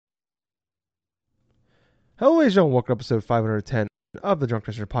Hello, ladies and gentlemen. Welcome to episode 510 of the Drunk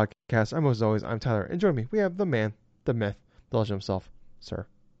Christian Podcast. As always, I'm Tyler. And join me, we have the man, the myth, the legend himself, Sir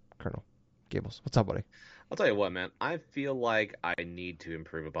Colonel Gables. What's up, buddy? I'll tell you what, man. I feel like I need to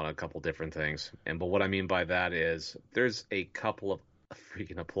improve upon a couple different things. But what I mean by that is there's a couple of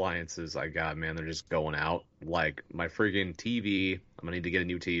freaking appliances I got, man. They're just going out. Like my freaking TV. I'm gonna need to get a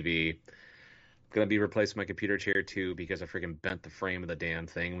new TV. Gonna be replacing my computer chair too because I freaking bent the frame of the damn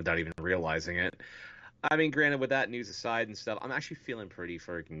thing without even realizing it. I mean, granted, with that news aside and stuff, I'm actually feeling pretty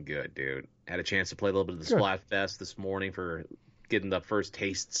freaking good, dude. Had a chance to play a little bit of the Good. Splatfest this morning for getting the first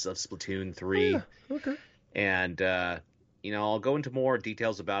tastes of Splatoon Oh, yeah. 3. Okay. And, I'll go into more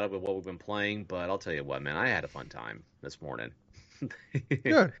details about it with what we've been playing, but I'll tell you what, man, I had a fun time this morning.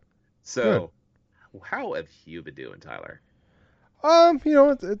 Good. So, how have you been doing, Tyler?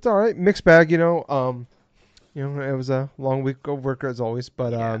 It's all right. Mixed bag, it was a long week of work as always,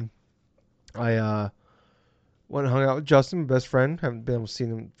 but Yeah. I went and hung out with Justin, my best friend. Haven't been able to see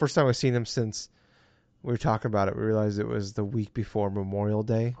him. First time I've seen him since we were talking about it. We realized it was the week before Memorial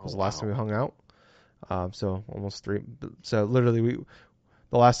Day. Was the last time we hung out. So almost three. So literally,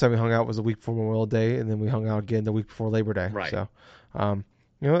 the last time we hung out was the week before Memorial Day, and then we hung out again the week before Labor Day. Right. So,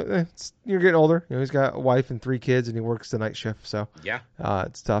 you're getting older. He's got a wife and 3 kids, and he works the night shift. So Yeah.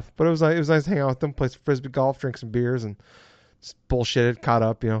 it's tough. But it was nice to hang out with them, play some frisbee golf, drink some beers, and just bullshitted, caught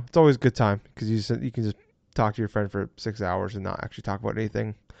up. It's always a good time because you can just talk to your friend for 6 hours and not actually talk about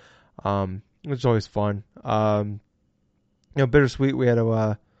anything. It's always fun. Bittersweet. We had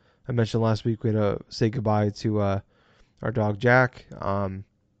to. I mentioned last week we had to say goodbye to our dog Jack. So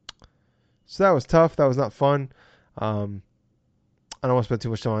that was tough. That was not fun. I don't want to spend too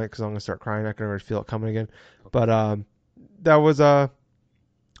much time on it because I'm gonna start crying. I can already feel it coming again. But that was that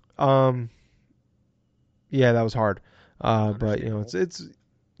was hard. But it's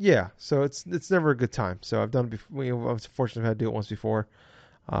so it's never a good time. So I've done it before. I was fortunate to have to do it once before.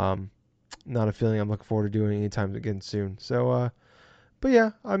 Not a feeling I'm looking forward to doing anytime again soon. So but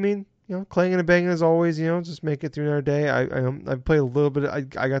yeah, I mean, clanging and banging as always. Just make it through another day. I played a little bit. I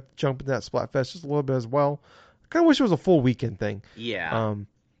got to jump into that Splatfest just a little bit as well. I kind of wish it was a full weekend thing. Yeah.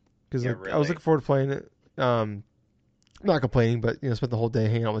 Because Really. I was looking forward to playing it. Not complaining, but spent the whole day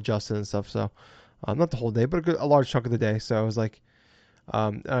hanging out with Justin and stuff. So not the whole day, but a large chunk of the day. So I was like,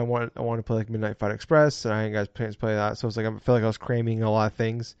 I wanted to play like Midnight Fight Express, and I had guys plans to play that. So it's like I feel like I was cramming a lot of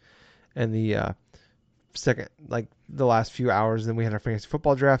things, and the second, like the last few hours, and then we had our fantasy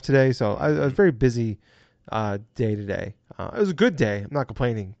football draft today. So I was very busy day to day. It was a good day. I'm not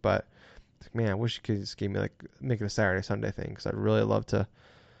complaining, but man, I wish you could just give me make it a Saturday Sunday thing because I'd really love to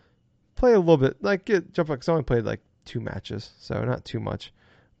play a little bit. Jump like I only played like 2 matches, so not too much.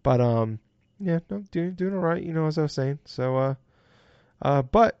 But doing all right. As I was saying. So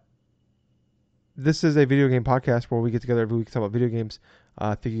but this is a video game podcast where we get together every week to talk about video games.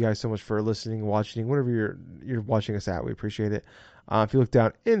 Thank you guys so much for listening, watching, whatever you're watching us at. We appreciate it. If you look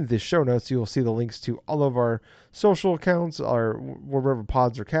down in the show notes, you will see the links to all of our social accounts, our wherever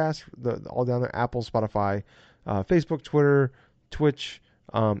pods are cast, all down there: Apple, Spotify, Facebook, Twitter, Twitch,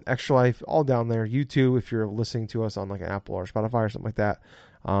 Extra Life, all down there. YouTube, if you're listening to us on like an Apple or Spotify or something like that.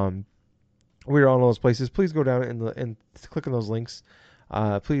 We're on all those places. Please go down and click on those links.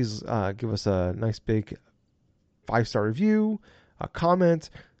 Please give us a nice big 5-star review, a comment,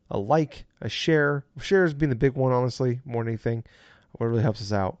 a like, a share. Shares being the big one, honestly, more than anything. What really helps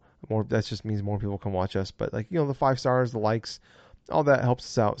us out. That just means more people can watch us. But the 5 stars, the likes, all that helps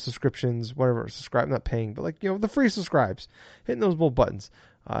us out. Subscriptions, whatever. Subscribe, not paying, but the free subscribes, hitting those little buttons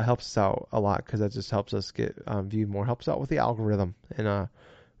helps us out a lot because that just helps us get viewed more. Helps out with the algorithm, and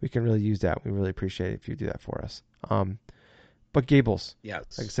we can really use that. We really appreciate it if you do that for us. But Gables,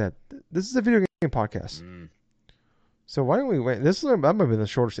 Yes. like I said, this is a video game podcast. So why don't we wait? That might have been the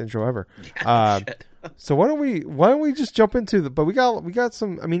shortest intro ever. Yeah. Shit. So why don't we just jump into but we got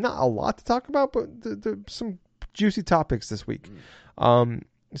some, I mean, not a lot to talk about, but some juicy topics this week. So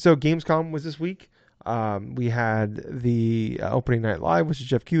Gamescom was this week. We had the opening night live, which is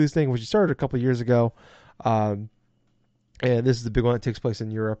Jeff Keighley's thing, which started a couple of years ago. And this is the big one that takes place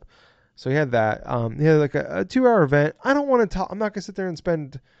in Europe. So he had that. He had like a 2-hour event. I don't want to talk. I'm not gonna sit there and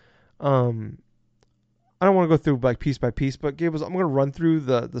spend. I don't want to go through like piece by piece, but Gabe, I'm gonna run through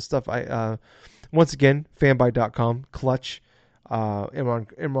the stuff. Once again, fanbyte.com, Clutch,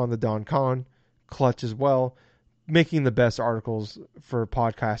 Imran the Don Khan, Clutch as well, making the best articles for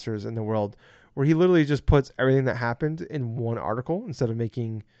podcasters in the world, where he literally just puts everything that happened in one article instead of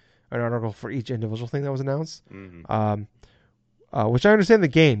making an article for each individual thing that was announced. Which I understand the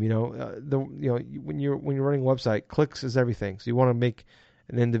game. When you're running a website, clicks is everything. So you want to make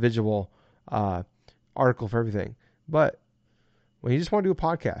an individual article for everything. But when you just want to do a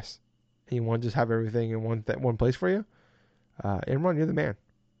podcast and you want to just have everything in one place for you, Imran, you're the man.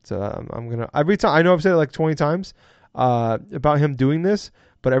 So I'm gonna every time. I know I've said it like 20 times about him doing this,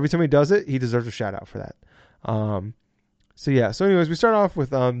 but every time he does it, he deserves a shout out for that. So yeah. So anyways, we start off with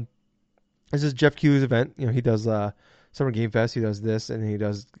this is Jeff Q's event. You know, he does Summer Game Fest. He does this, and he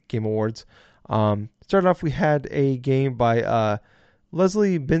does Game Awards. Started off, we had a game by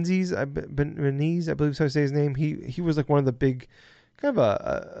Leslie Benzies, Benzies, I believe is how I say his name. He was like one of the big, kind of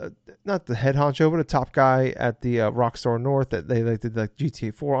a not the head honcho, but a top guy at the Rockstar North that they like did like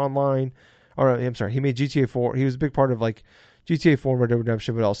GTA 4 online. Or I'm sorry, he made GTA 4. He was a big part of like GTA 4 Red Dead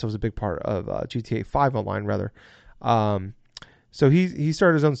Redemption, but also was a big part of GTA 5 online rather. So he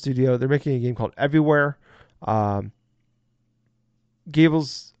started his own studio. They're making a game called Everywhere.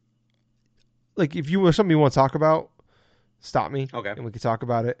 Gables, like if you have something you want to talk about, stop me, Okay. and we can talk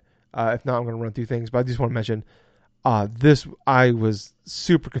about it. If not, I'm going to run through things. But I just want to mention this. I was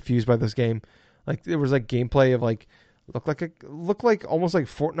super confused by this game. Like there was like gameplay of like looked like almost like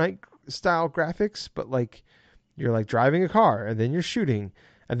Fortnite style graphics, but like you're like driving a car and then you're shooting,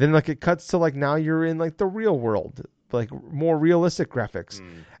 and then like it cuts to like now you're in like the real world, like more realistic graphics.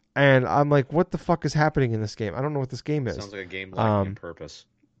 And I'm like, what the fuck is happening in this game? I don't know what this game is. Sounds like a game lacking in purpose.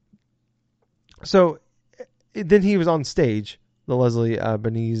 So then he was on stage, the Leslie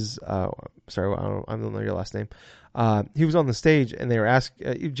Benese. Sorry, I don't know your last name. He was on the stage, and they were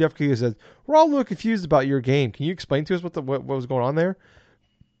asking. Jeff Keighley said, "We're all a little confused about your game. Can you explain to us what was going on there?"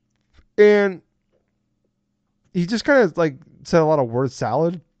 And he just kind of like said a lot of word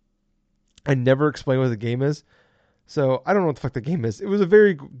salad and never explained what the game is. So I don't know what the fuck the game is. It was a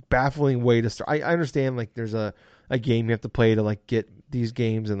very baffling way to start. I understand like there's a game you have to play to like get these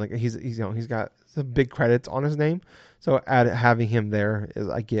games, and like he's you know he's got some big credits on his name. So having him there is,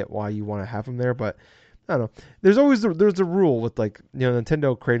 I get why you want to have him there, but I don't know. There's a rule with like, you know,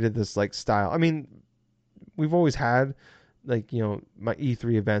 Nintendo created this like style. I mean, we've always had like, you know, my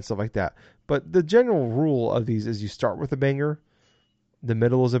E3 events, stuff like that. But the general rule of these is you start with a banger, the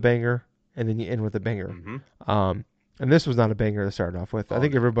middle is a banger, and then you end with a banger. Mm-hmm. And this was not a banger to start off with. Oh, I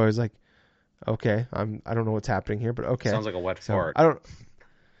think everybody was like, okay, I don't know what's happening here, but okay. Sounds like a wet So, fart.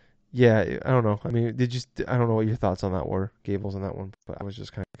 Yeah, I don't know. I mean, I don't know what your thoughts on that were, Gables, on that one, but I was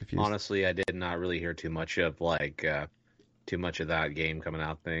just kind of confused. Honestly, I did not really hear too much of that game coming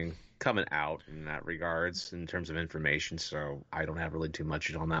out in that regards in terms of information. So I don't have really too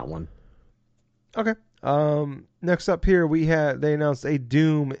much on that one. Okay. Next up here, they announced a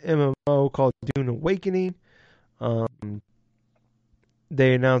Doom MMO called Dune Awakening.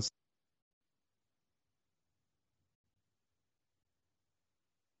 They announced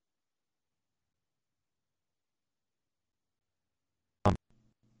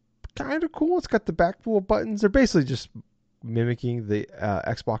kind of cool. It's got the back full of buttons. They're basically just mimicking the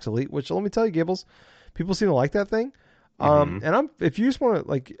Xbox Elite, which let me tell you, Gables, people seem to like that thing. Mm-hmm. And if you just want to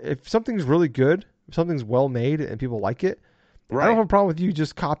like, if something's really good, if something's well made, and people like it, Right. I don't have a problem with you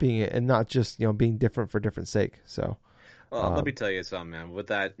just copying it and not just, you know, being different for different sake. So, Well, let me tell you something, man. With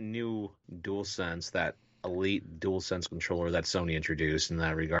that new DualSense, that Elite DualSense controller that Sony introduced in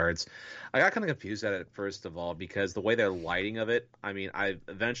that regards, I got kind of confused at it first of all because the way they're lighting of it. I mean, I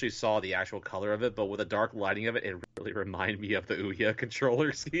eventually saw the actual color of it, but with the dark lighting of it, it really reminded me of the Ouya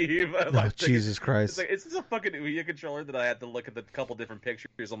controller, Steve. oh, Jesus Christ! It's like, is this a fucking Ouya controller that I had to look at the couple different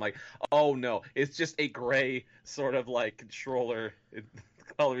pictures? I'm like, oh no, it's just a gray sort of like controller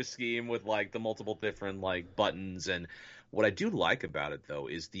color scheme with like the multiple different like buttons. And what I do like about it though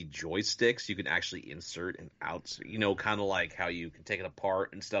is the joysticks you can actually insert and out, you know, kind of like how you can take it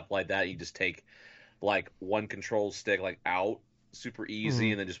apart and stuff like that. You just take like one control stick like out super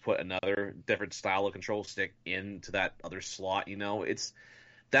easy and then just put another different style of control stick into that other slot, you know.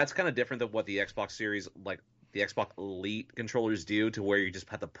 That's kind of different than what the Xbox Series, like the Xbox Elite controllers do, to where you just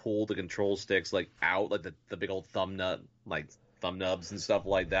have to pull the control sticks like out, like the big old thumb nubs and stuff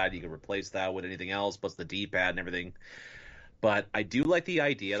like that. You can replace that with anything else, plus the D-pad and everything. But I do like the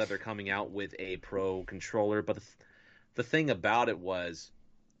idea that they're coming out with a Pro controller. But the thing about it was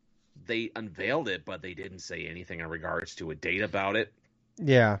they unveiled it, but they didn't say anything in regards to a date about it.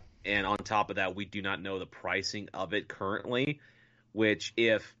 Yeah. And on top of that, we do not know the pricing of it currently, which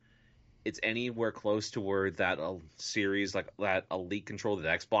if it's anywhere close to where that series, like that Elite controller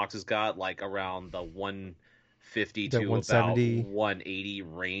that Xbox has got, like around the 150 The to 170. about 180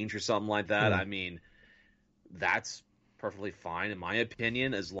 range or something like that. Yeah. I mean, that's perfectly fine in my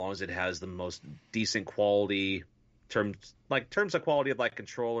opinion, as long as it has the most decent quality terms of quality of like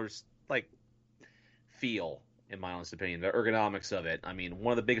controllers, like feel, in my honest opinion, the ergonomics of it. I mean,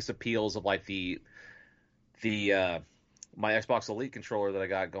 one of the biggest appeals of like the the my Xbox Elite controller that I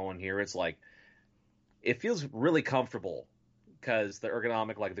got going here, it's like it feels really comfortable because the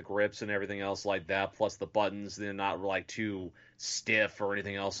ergonomic, like the grips and everything else like that, plus the buttons, they're not like too stiff or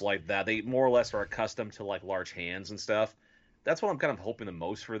anything else like that. They more or less are accustomed to like large hands and stuff. That's what I'm kind of hoping the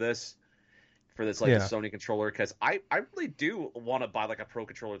most for this. For this, like the Yeah. Sony controller, because I really do want to buy like a pro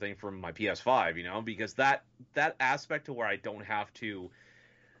controller thing for my PS5, because that aspect to where I don't have to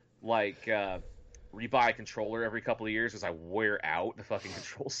like rebuy a controller every couple of years as I wear out the fucking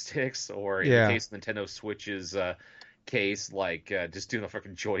control sticks, or in the Yeah. case of Nintendo Switch's case, like just doing a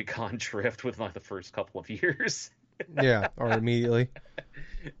fucking Joy-Con drift with like the first couple of years. Yeah. Or immediately.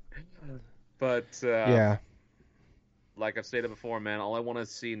 But Yeah. like I've stated before, man, all I want to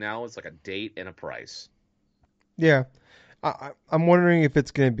see now is like a date and a price. Yeah. I'm wondering if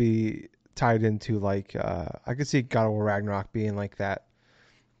it's going to be tied into like I could see God of War Ragnarok being like that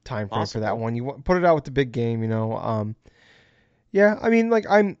time frame for that Possible. one. Put it out with the big game, Yeah, I mean, like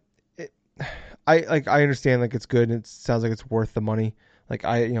it, I understand like it's good and it sounds like it's worth the money. Like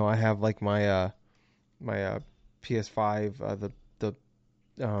I have like my PS5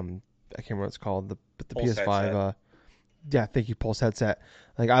 I can't remember what it's called the Pulse PS5 headset. yeah, thank you, Pulse headset.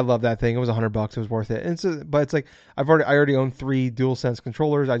 Like I love that thing. It was $100. It was worth it. And but it's like I already own 3 DualSense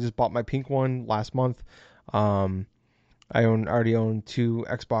controllers. I just bought my pink one last month. Um, already own 2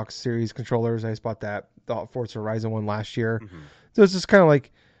 Xbox Series controllers. I just bought the Forza Horizon one last year. Hmm. So it's just kind of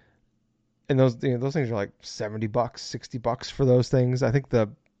like, and those things are like $70, $60 for those things. I think the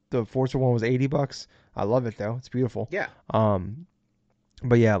Forza one was $80. I love it though. It's beautiful. Yeah. Um,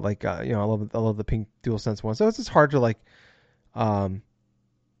 but yeah, like I love the pink DualSense one. So it's just hard to like um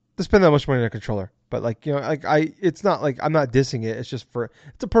to spend that much money on a controller. But like like it's not like I'm not dissing it. It's just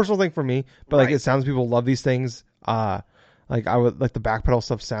it's a personal thing for me. But like Right. it sounds people love these things. Like I would like the back pedal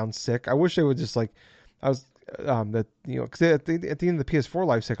stuff sounds sick. I wish they would just like I was that because at the end of the PS4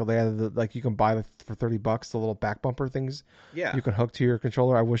 life cycle they added like you can buy for $30 the little back bumper things Yeah. you can hook to your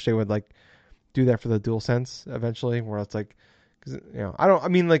controller. I wish they would like do that for the DualSense eventually, where it's like because I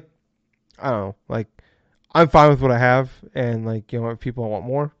mean like I don't know like I'm fine with what I have, and like if people want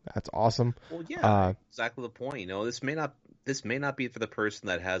more, that's awesome. Well, yeah, Uh, exactly the point. This may not be for the person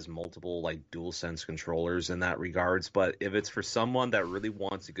that has multiple like dual sense controllers in that regards, but if it's for someone that really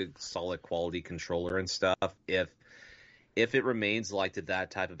wants a good solid quality controller and stuff, if it remains like to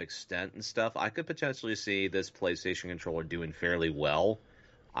that type of extent and stuff, I could potentially see this PlayStation controller doing fairly well.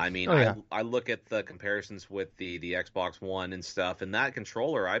 I mean, oh I yeah, I look at the comparisons with the Xbox One and stuff, and that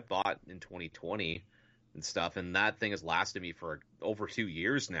controller I bought in 2020 and stuff, and that thing has lasted me for over 2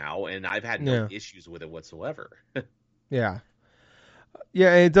 years now, and I've had no yeah, issues with it whatsoever. yeah,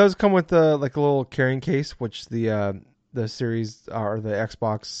 yeah. And it does come with like a little carrying case, which the series or the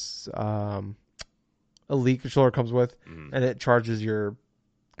Xbox Elite controller comes with, Mhm. and it charges your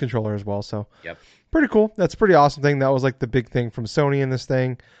controller as well. So Yep. pretty cool. That's a pretty awesome thing. That was like the big thing from Sony in this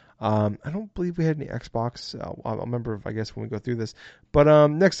thing. I don't believe we had any Xbox. I'll remember, I guess, when we go through this. But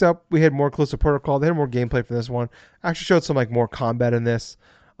next up, we had more Callisto Protocol. They had more gameplay for this one. Actually showed some like more combat in this.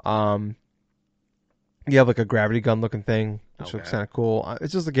 Um, you have like a gravity gun looking thing, which looks Okay. kind of cool.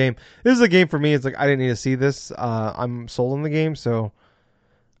 It's just a game. This is a game for me. It's like I didn't need to see this. I'm sold on the game, so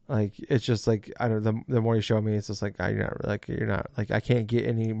like it's just like I don't. The more you show me, it's just like you're not like I can't get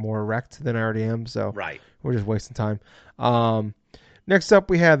any more wrecked than I already am. So Right. we're just wasting time. Next up,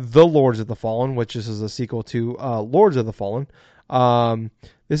 we had The Lords of the Fallen, which is a sequel to Lords of the Fallen.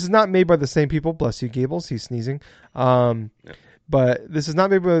 This is not made by the same people. Bless you, Gables. He's sneezing. Yep. But this is not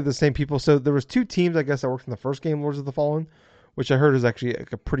made by the same people. So there was 2 teams, I guess, that worked in the first game, Lords of the Fallen, which I heard is actually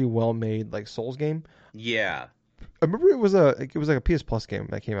like a pretty well made like Souls game. Yeah. I remember it was like a PS Plus game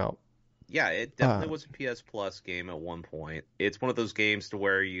that came out. Yeah, it Uh, definitely was a PS Plus game at one point. It's one of those games to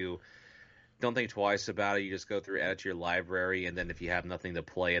where you don't think twice about it. You just go through, add it to your library, and then if you have nothing to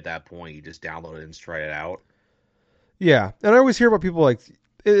play at that point, you just download it and try it out. yeah, and I always hear about people like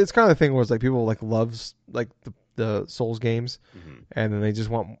it's kind of the thing where it's like people like loves like the Souls games, Hmm. and then they just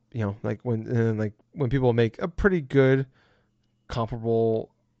want like when people make a pretty good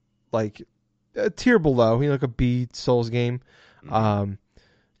comparable like a tier below like a B Souls game, Hmm. um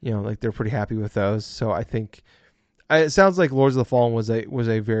like they're pretty happy with those. So I think it sounds like Lords of the Fallen was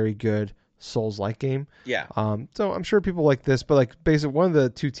a very good Souls like game. Yeah. So I'm sure people like this, but like basically one of the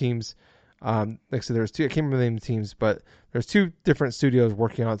 2 teams, like I said, there's 2. I can't remember the name of the teams, but there's 2 different studios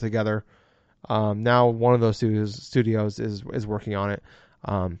working on it together. Now one of those studios is working on it.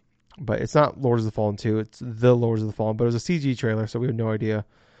 But it's not Lords of the Fallen 2. It's the Lords of the Fallen. But it was a CG trailer, so we have no idea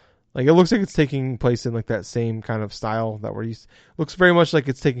Like it looks like it's taking place in like that same kind of style that we're used. Looks very much like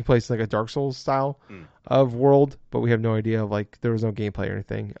it's taking place in like a Dark Souls style of world, but we have no idea. Like there was no gameplay or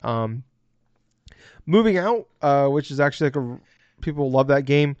anything. Moving Out, which is actually people love that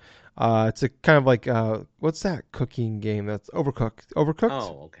game. It's a kind of like what's that cooking game that's Overcooked? Overcooked?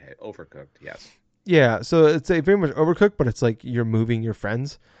 Oh, okay. Overcooked. Yes. Yeah, so it's a very much Overcooked, but it's like you're moving your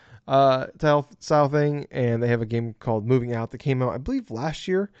friends style thing, and they have a game called Moving Out that came out, I believe, last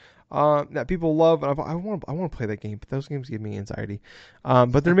year. That people love, and I want to play that game, but those games give me anxiety.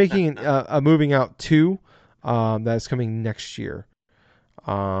 But they're making a Moving Out 2 that's coming next year.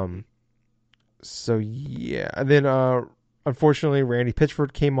 So yeah, and then unfortunately, Randy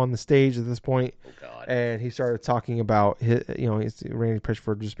Pitchford came on the stage at this point, Oh God. and he started talking about he's Randy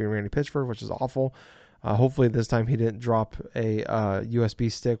Pitchford just being Randy Pitchford, which is awful. Hopefully this time he didn't drop a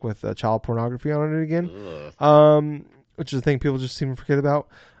USB stick with child pornography on it again, which is a thing people just seem to forget about.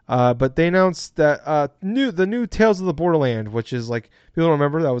 But they announced that the new Tales of the Borderland, which is like people don't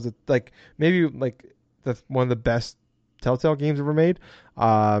remember that was maybe one of the best Telltale games ever made.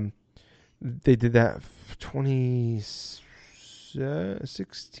 They did that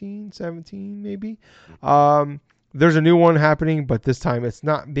 2016, 17 maybe. There's a new one happening, but this time it's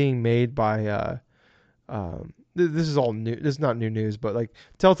not being made by. This is all new. This is not new news, but like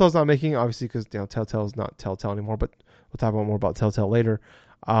Telltale's not making it, obviously, because Telltale is not Telltale anymore. But we'll talk more about Telltale later.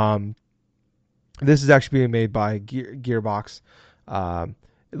 This is actually being made by Gearbox.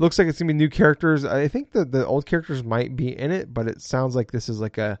 It looks like it's gonna be new characters. I think the old characters might be in it, but it sounds like this is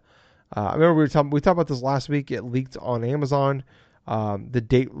like a. I remember we talked about this last week. It leaked on Amazon. The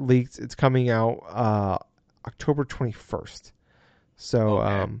date leaked. It's coming out October 21st. So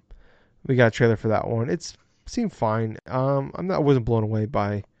Okay. we got a trailer for that one. It seemed fine. I wasn't blown away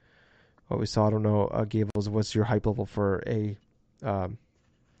by what we saw. I don't know, Gables. What's your hype level for a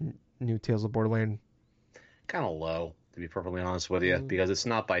new Tales of Borderland? Kind of low, to be perfectly honest with you, because it's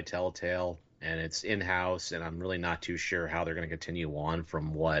not by Telltale and it's in-house, and I'm really not too sure how they're going to continue on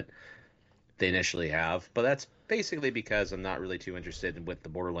from what they initially have. But that's basically because I'm not really too interested with the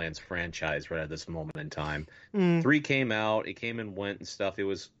Borderlands franchise right at this moment in time. 3 came out, it came and went and stuff. It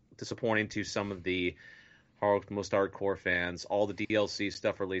was disappointing to some of the most hardcore fans. All the DLC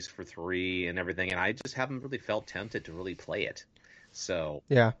stuff released for 3 and everything, and I just haven't really felt tempted to really play it. So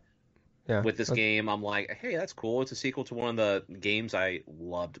Yeah. with this game, I'm like, hey, that's cool. It's a sequel to one of the games I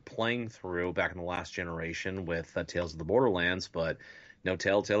loved playing through back in the last generation with Tales of the Borderlands, but no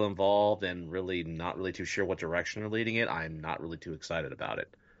Telltale involved and really not really too sure what direction they're leading it. I'm not really too excited about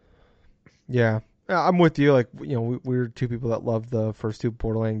it. Yeah. I'm with you. Like, we're two people that love the first 2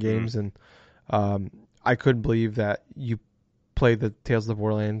 Borderland games, and I couldn't believe that you played the Tales of the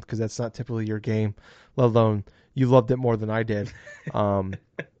Borderland, because that's not typically your game, let alone you loved it more than I did.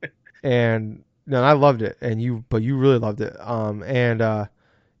 And no, I loved it, but you really loved it.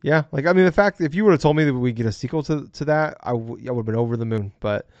 Yeah, like I mean, the fact if you would have told me that we get a sequel to that, I would have been over the moon.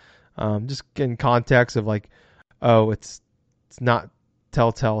 But just in context of like, oh, it's not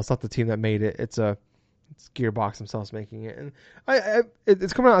Telltale, it's not the team that made it. It's Gearbox themselves making it, and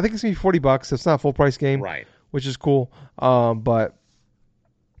it's coming out. I think it's gonna be $40. So it's not a full price game, Right. which is cool. But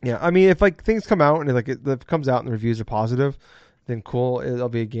yeah, I mean, if like things come out and if it comes out and the reviews are positive, then cool. It'll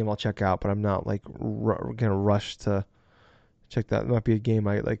be a game I'll check out. But I'm not like gonna rush to check that. It might be a game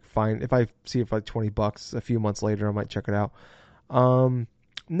I like find if I see it for like $20 a few months later, I might check it out.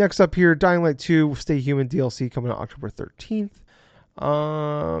 Next up here, Dying Light 2 Stay Human DLC coming out October 13th.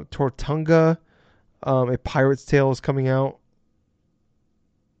 Tortunga, A Pirate's Tale is coming out.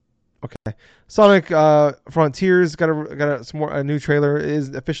 Okay, Sonic Frontiers got a new trailer. It is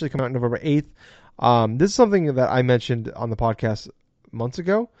officially coming out November 8th. This is something that I mentioned on the podcast months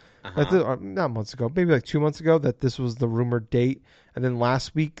ago. Not months ago, maybe like 2 months ago, that this was the rumored date. And then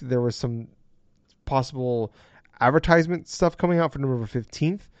last week there was some possible advertisement stuff coming out for November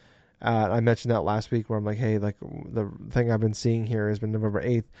 15th. I mentioned that last week where I'm like, hey, like the thing I've been seeing here has been November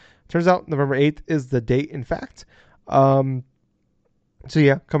 8th. Turns out November 8th is the date, in fact. So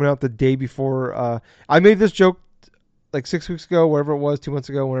yeah, coming out the day before. I made this joke like 6 weeks ago, whatever it was, 2 months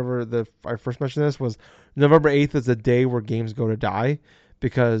ago, whenever I first mentioned this, was November 8th is the day where games go to die,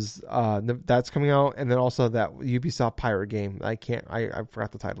 because that's coming out, and then also that Ubisoft pirate game. I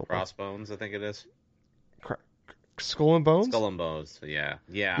forgot the title. Crossbones, I think it is. Skull and Bones? Skull and Bones, yeah.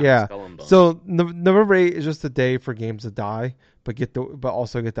 Yeah. Skull and Bones. So November 8th is just a day for games to die, but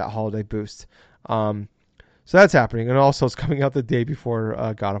also get that holiday boost. So that's happening, and also it's coming out the day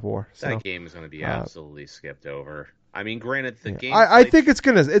before God of War. So that game is going to be absolutely skipped over. I mean, granted, the game. I think it's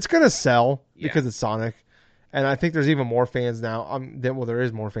gonna sell because it's Sonic, And I think there's even more fans now. Well, there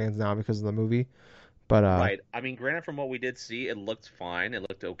is more fans now because of the movie. But Right. I mean, granted, from what we did see, it looked fine. It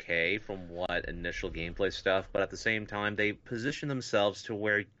looked okay from what initial gameplay stuff, but at the same time, they position themselves to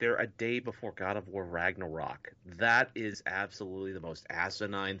where they're a day before God of War Ragnarok. That is absolutely the most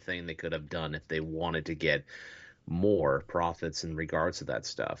asinine thing they could have done if they wanted to get more profits in regards to that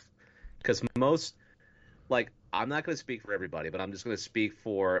stuff. Because most, like, I'm not going to speak for everybody, but I'm just going to speak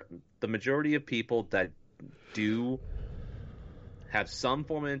for the majority of people that do have some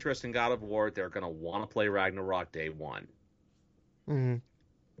form of interest in God of War, they're going to want to play Ragnarok day one. mhm.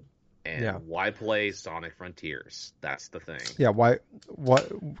 And Yeah, why play Sonic Frontiers? That's the thing. yeah. Why? What?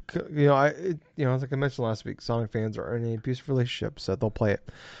 Like I mentioned last week, Sonic fans are in a abusive relationship, so they'll play it.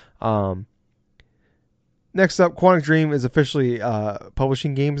 Um, Next up, Quantic Dream is officially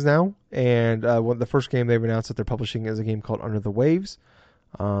publishing games now, and the first game they've announced that they're publishing is a game called Under the Waves.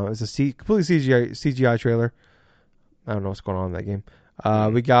 It's a completely CGI trailer. I don't know what's going on in that game.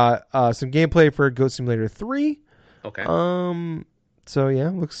 We got some gameplay for Goat Simulator 3. Okay. So yeah,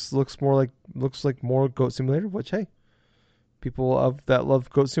 looks like more Goat Simulator, which hey, people that love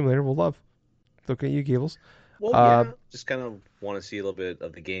Goat Simulator will love. Look at you, Gables. Well, yeah, just kind of want to see a little bit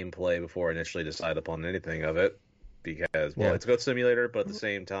of the gameplay before I initially decide upon anything of it. Because, well, Yeah. it's Goat Simulator, but at the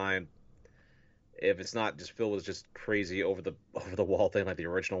same time, if it's not just filled with just crazy over the wall thing like the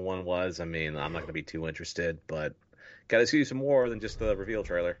original one was, I mean, I'm not going to be too interested. But gotta see some more than just the reveal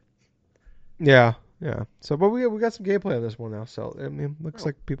trailer. Yeah, yeah. So, but we got some gameplay on this one now. So, I mean, looks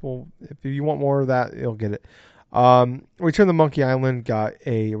like people, if you want more of that, you'll get it. Return to Monkey Island got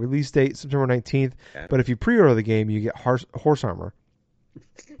a release date September 19th, Okay. but if you pre-order the game, you get horse armor,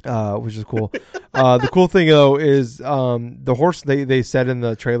 which is cool. The cool thing though is the horse they said in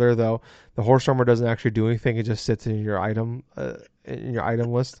the trailer though the horse armor doesn't actually do anything; it just sits in your item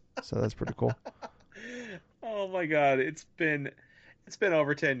list. So that's pretty cool. Oh my god, it's been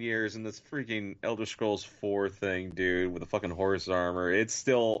over 10 years and this freaking Elder Scrolls 4 thing, dude, with the fucking horse armor. It's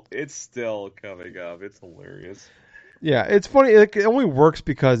still coming up. It's hilarious. Yeah, it's funny. It only works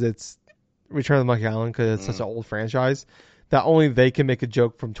because it's Return to Monkey Island because it's such an old franchise that only they can make a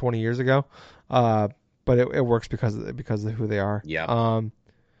joke from 20 years ago. But it works because of who they are. Yeah.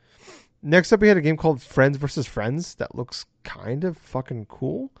 Next up, we had a game called Friends versus Friends that looks kind of fucking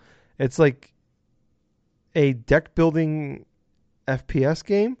cool. It's like a deck building FPS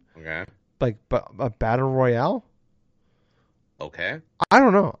game, Okay. like a battle royale. Okay. I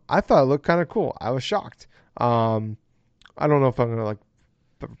don't know. I thought it looked kind of cool. I was shocked. I don't know if I'm gonna like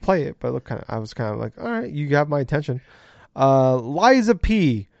play it, but it looked I was kind of like, all right, you have my attention. Liza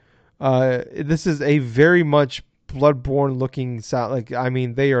P. This is a very much Bloodborne looking sound. Like, I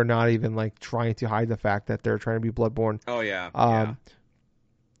mean, they are not even like trying to hide the fact that they're trying to be Bloodborne. Oh yeah.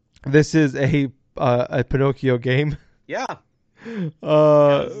 This is a Pinocchio game. Yeah.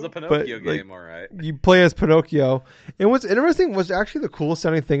 Yeah, This is a Pinocchio game, all right. You play as Pinocchio, and what's interesting was actually the coolest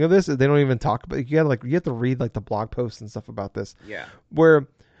sounding thing of this is they don't even talk about. You have to read like the blog posts and stuff about this. Yeah. Where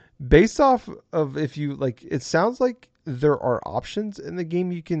based off of if you like, it sounds like there are options in the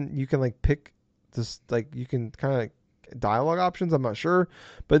game you can like pick this, like you can kind of like dialogue options. I'm not sure,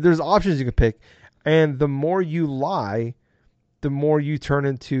 but there's options you can pick, and the more you lie, the more you turn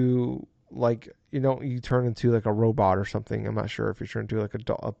into like you turn into like a robot or something. I'm not sure if you turn into like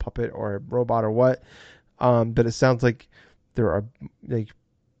a puppet or a robot or what. But it sounds like there are like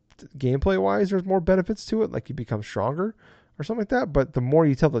gameplay wise, there's more benefits to it. Like you become stronger or something like that. But the more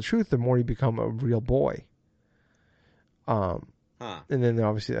you tell the truth, the more you become a real boy. And then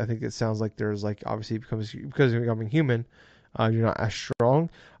obviously, I think it sounds like there's like obviously because you're becoming human, you're not as strong.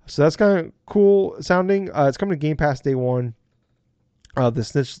 So that's kind of cool sounding. It's coming to Game Pass day one. The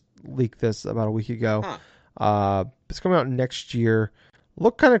Snitch leaked this about a week ago. It's coming out next year.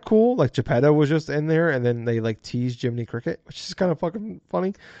 Look kind of cool. Like Geppetto was just in there, and then they like teased Jiminy Cricket, which is kind of fucking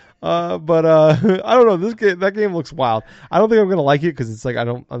funny. But I don't know. That game looks wild. I don't think I'm gonna like it because it's like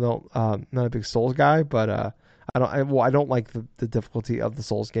I'm not a big Souls guy, but I don't like the difficulty of the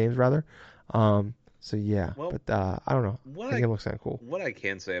Souls games rather. So yeah, Well, but I don't know. The game looks kind of cool. What I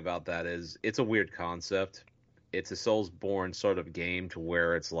can say about that is it's a weird concept. It's a Soulsborne sort of game to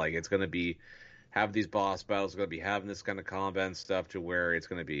where it's like it's going to be have these boss battles, going to be having this kind of combat and stuff to where it's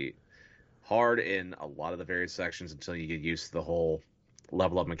going to be hard in a lot of the various sections until you get used to the whole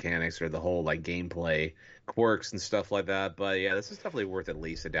level up mechanics or the whole like gameplay quirks and stuff like that. But yeah, this is definitely worth at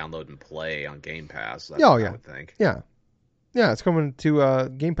least a download and play on Game Pass. That's what I would think. Yeah, it's coming to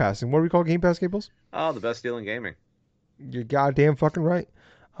Game Pass. And what do we call Game Pass, Gables? Oh, the best deal in gaming. You're goddamn fucking right.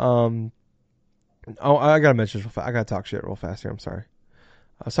 Oh, I gotta mention this real fast. I gotta talk shit real fast here. I'm sorry.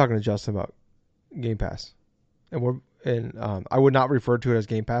 I was talking to Justin about Game Pass. I would not refer to it as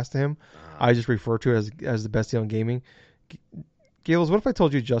Game Pass to him. Uh, I just refer to it as the best deal in gaming. Gables, what if I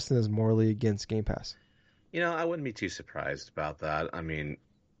told you Justin is morally against Game Pass? I wouldn't be too surprised about that. I mean,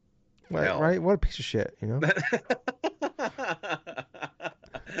 hell. Right? What a piece of shit, you know?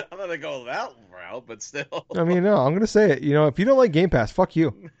 I'm not gonna go that route, but still. I mean, no, I'm gonna say it. If you don't like Game Pass, fuck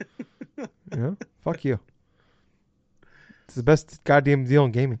you. Fuck you. It's the best goddamn deal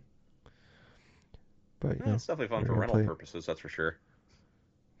in gaming. But It's definitely fun for rental purposes, that's for sure.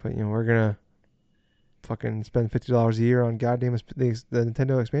 But we're gonna fucking spend $50 a year on goddamn the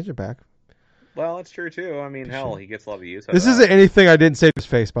Nintendo expansion pack. Well, that's true too. I mean, hell, he gets a lot of use out of This that. isn't anything I didn't say to his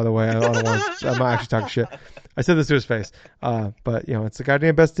face, by the way. I'm not actually talking shit. I said this to his face. But it's the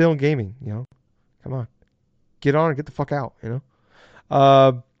goddamn best deal in gaming. Come on, get on and get the fuck out.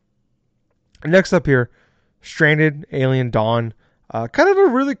 Next up here, Stranded: Alien Dawn. Kind of a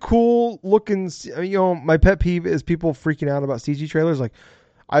really cool looking. My pet peeve is people freaking out about CG trailers. Like,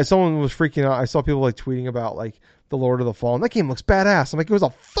 someone was freaking out. I saw people like tweeting about like the Lord of the Fallen. That game looks badass. I'm like, it was a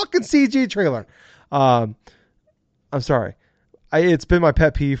fucking CG trailer. I'm sorry. It's been my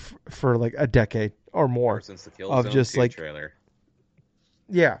pet peeve for like a decade or more. Or since the Killzone 2 trailer.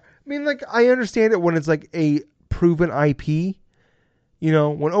 Yeah. I mean, like, I understand it when it's like a proven IP.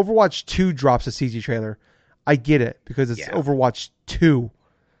 When Overwatch 2 drops a CG trailer, I get it because it's Overwatch 2.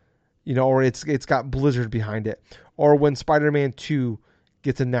 Or it's got Blizzard behind it. Or when Spider-Man 2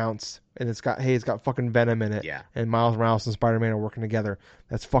 gets announced and it's got fucking Venom in it. Yeah. And Miles Morales and Spider-Man are working together.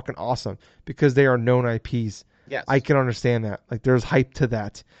 That's fucking awesome because they are known IPs. Yes. I can understand that. Like, there's hype to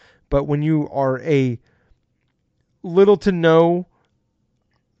that. But when you are a little to no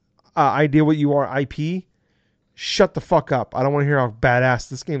idea what you are IP, shut the fuck up. I don't want to hear how badass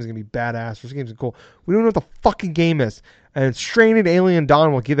this game is going to be. Badass. This game's cool. We don't know what the fucking game is. And Stranded: Alien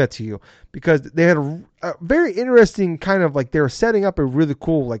Dawn will give that to you because they had a very interesting kind of like they were setting up a really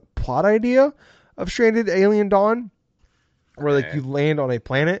cool like plot idea of Stranded: Alien Dawn, where like you land on a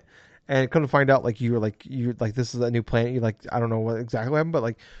planet and come to find out like you're like this is a new planet. You like I don't know what exactly happened, but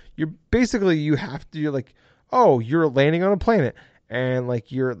like you're landing on a planet and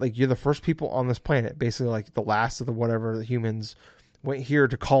like you're the first people on this planet, basically like the last of the whatever the humans went here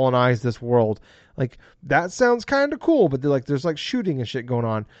to colonize this world. Like, that sounds kind of cool, but there's like shooting and shit going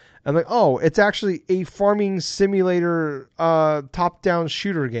on. And like, oh, it's actually a farming simulator top-down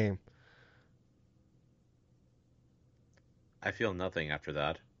shooter game. I feel nothing after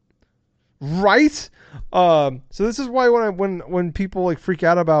that. Right? So this is why when people like freak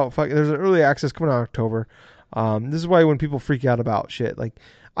out about there's an early access coming out in October. This is why when people freak out about shit, like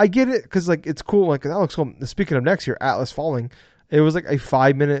I get it because like it's cool. Like that looks cool. Speaking of next year, Atlas Falling. It was like a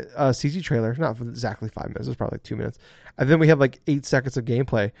 5-minute CG trailer. Not exactly 5 minutes. It was probably like 2 minutes. And then we have like 8 seconds of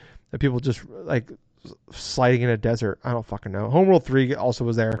gameplay that people just like sliding in a desert. I don't fucking know. Homeworld 3 also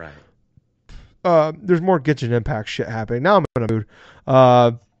was there. Right. There's more Genshin Impact shit happening. Now I'm in a mood.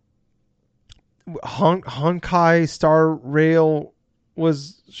 Honkai Star Rail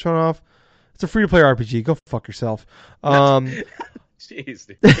was shown off. It's a free-to-play RPG. Go fuck yourself. Jeez,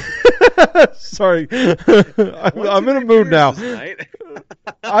 dude. Sorry, I'm in a mood now.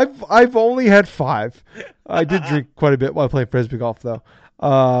 I've only had 5. I did drink quite a bit while playing frisbee golf, though.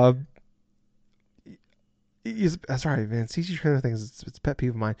 That's right, man. CG trailer things, it's a pet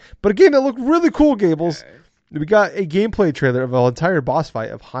peeve of mine. But a game that looked really cool, Gables. Okay. We got a gameplay trailer of an entire boss fight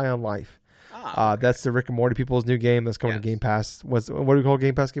of High on Life. Okay. That's the Rick and Morty people's new game that's coming to Game Pass. What do we call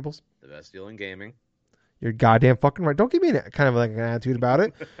Game Pass, Gables? The best deal in gaming. You're goddamn fucking right. Don't give me kind of like an attitude about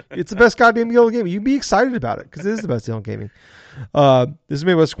it. It's the best goddamn deal in gaming. You be excited about it because it is the best deal in gaming. This is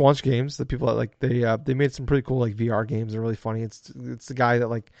made by Squanch Games. The people that like they made some pretty cool like VR games. They're really funny. It's the guy that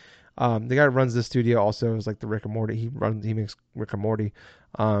like the guy who runs this studio also is like the Rick and Morty. He makes Rick and Morty.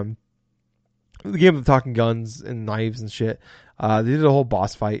 The game of the talking guns and knives and shit. They did a whole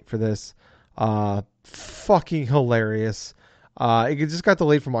boss fight for this. Fucking hilarious. It just got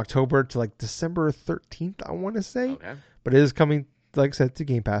delayed from October to like December 13th, I want to say. Okay. But it is coming, like I said, to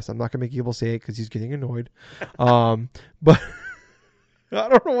Game Pass. I'm not going to make Gable say it because he's getting annoyed. But I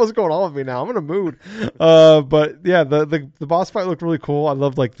don't know what's going on with me now. I'm in a mood. But yeah, the boss fight looked really cool. I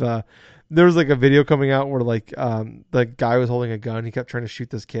loved like there was like a video coming out where like the guy was holding a gun. He kept trying to shoot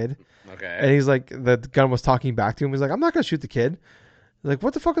this kid. Okay. And he's like, the gun was talking back to him. He's like, I'm not going to shoot the kid. Like,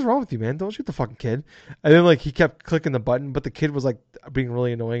 what the fuck is wrong with you, man? Don't shoot the fucking kid. And then, like, he kept clicking the button, but the kid was, like, being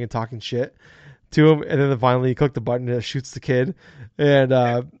really annoying and talking shit to him. And then finally he clicked the button and it shoots the kid. And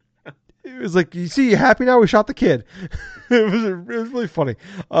it was like, you see, you happy now? We shot the kid. it was really funny.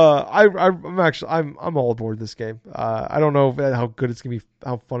 I'm all aboard this game. I don't know how good it's going to be,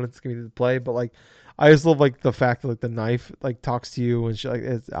 how fun it's going to be to play, but, like, I just love like the fact that like the knife like talks to you and shit. Like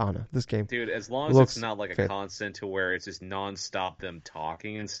it's, I don't know, this game Dude, as long as it's looks not like a fit. constant to where it's just nonstop them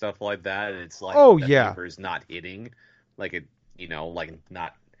talking and stuff like that, and it's like Oh the yeah, paper is not hitting, like it, like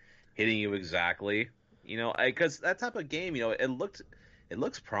not hitting you exactly, because that type of game, it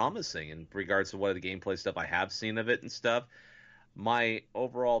looks promising in regards to what the gameplay stuff I have seen of it and stuff. My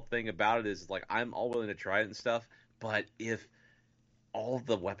overall thing about it is like I'm all willing to try it and stuff, but if all of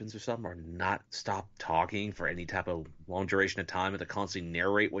the weapons or something are not stop talking for any type of long duration of time and to constantly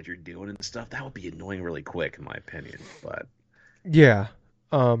narrate what you're doing and stuff, that would be annoying really quick, in my opinion. But yeah.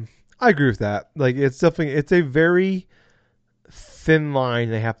 I agree with that. Like it's a very thin line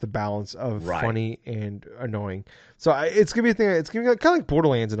they have to balance of right, funny and annoying. So it's gonna be a thing. It's gonna be kind of like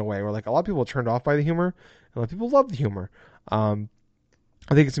Borderlands in a way, where like a lot of people are turned off by the humor, and a lot of people love the humor. Um,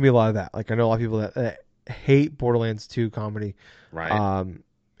 I think it's gonna be a lot of that. Like I know a lot of people that hate Borderlands 2 comedy, right. um,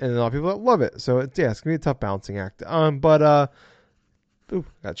 and a lot of people that love it. So it's gonna be a tough balancing act. But ooh,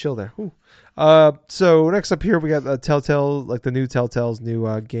 got chill there. Ooh. So next up here we got Telltale, like the new Telltale's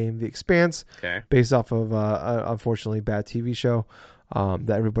new game, The Expanse, Okay. based off of unfortunately bad TV show that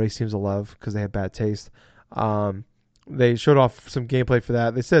everybody seems to love because they have bad taste. They showed off some gameplay for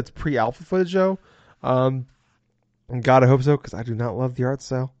that. They said it's pre-alpha footage though. And God, I hope so because I do not love the art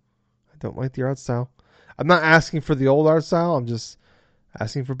style. I don't like the art style. I'm not asking for the old art style. I'm just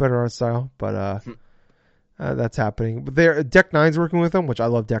asking for better art style. But that's happening. But Deck Nine's working with them, which I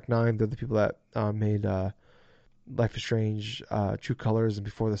love. Deck Nine. They're the people that made Life is Strange, True Colors, and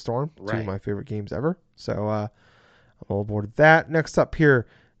Before the Storm. Two of Right. my favorite games ever. So I'm all aboard with that. Next up here,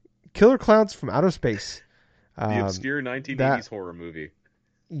 Killer Clowns from Outer Space. The Um, obscure 1980s that horror movie.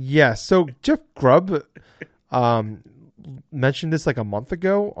 yeah. So Jeff Grubb um, mentioned this like a month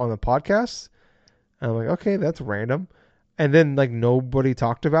ago on the podcast. And I'm like, okay, that's random. And then like nobody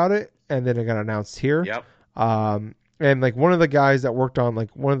talked about it, and then it got announced here. Yep. And like one of the guys that worked on like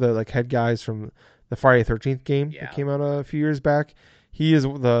one of the like head guys from the Friday 13th game that Yeah. came out a few years back, he is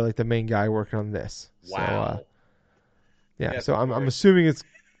the main guy working on this. So Wow. yeah, Yeah, so I'm before- assuming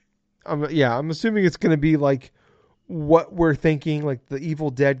I'm assuming it's gonna be like what we're thinking, like the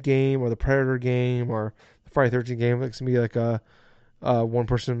Evil Dead game or the Predator game or the Friday 13th game. It's gonna be like a one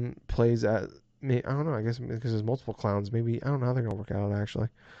person plays at me. I don't know. I guess because there's multiple clowns. Maybe I don't know how they're gonna work out actually.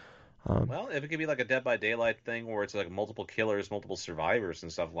 Well, if it could be like a Dead by Daylight thing where it's like multiple killers, multiple survivors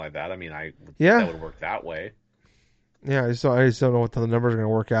and stuff like that, I mean, I would think Yeah, that would work that way. yeah. I just don't know what the numbers are gonna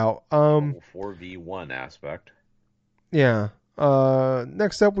work out. Whole 4v1 aspect. Yeah.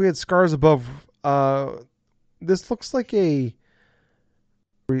 Next up we had Scars Above. This looks like it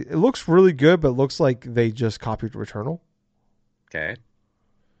looks really good, but it looks like they just copied Returnal. Okay.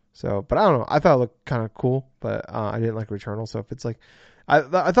 So, but I don't know. I thought it looked kind of cool, but I didn't like Returnal. So if it's like, I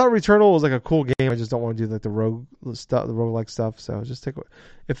thought Returnal was like a cool game. I just don't want to do like the rogue stuff, the roguelike stuff. So just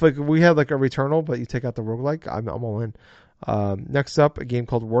if like we have like a Returnal, but you take out the roguelike, I'm all in. Next up, a game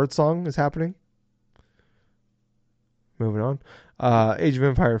called Word Song is happening. Moving on. Age of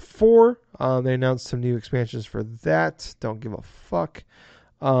Empire 4. They announced some new expansions for that. Don't give a fuck.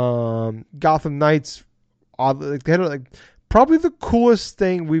 Gotham Knights. Oddly, they had like probably the coolest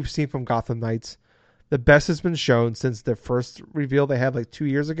thing we've seen from Gotham Knights. The best has been shown since the first reveal they had like 2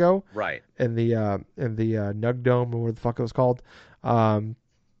 years ago Right. in the Nug Dome or whatever the fuck it was called. When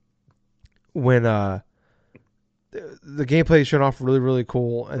the gameplay showed off really really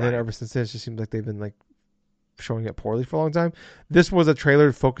cool, and then Right. ever since then it just seems like they've been like showing it poorly for a long time. This was a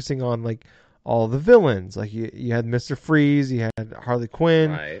trailer focusing on like all the villains. Like you had Mr. Freeze, you had Harley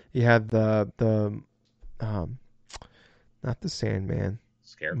Quinn, Right. you had the not the Sandman,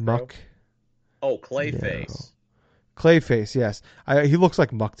 Scarecrow. Muck. Oh, Clayface. Clayface, yes. He looks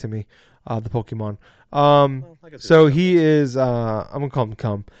like Muck to me, the Pokemon. Well, I guess So it's he is. I'm gonna call him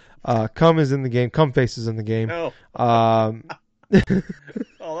Cum. Cum is in the game. Cumface is in the game. simple. Um,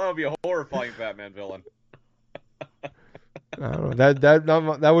 Oh, that would be a horrifying Batman villain. I don't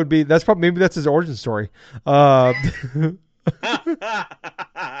know. That would be. That's probably maybe that's his origin story. Um,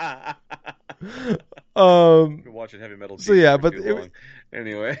 Been watching Heavy Metal. So yeah, for but too long.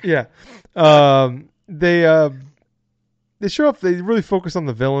 Anyway. yeah. They show up. They really focus on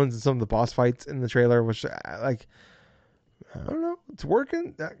the villains and some of the boss fights in the trailer, which like I don't know. It's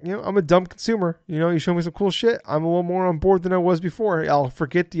working. I'm a dumb consumer. You show me some cool shit. I'm a little more on board than I was before. I'll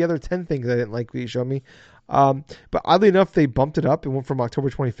forget the other 10 things I didn't like that you showed me. But oddly enough, they bumped it up. It went from October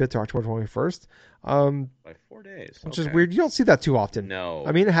 25th to October 21st. By 4 days. Which is Okay. weird. You don't see that too often. No.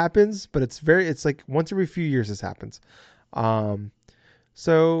 I mean, it happens, but it's like once every few years this happens.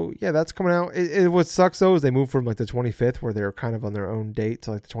 So yeah, that's coming out. What sucks though is they moved from like the 25th, where they're kind of on their own date,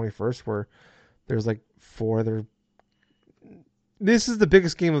 to like the 21st, where There's like 4 other. This is the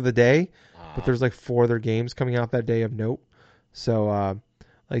biggest game of the day, but there's like 4 other games coming out that day of note. So,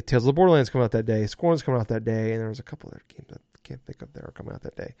 like Tales of the Borderlands coming out that day, Scorn's coming out that day, and there's a couple other games that I can't think of that are coming out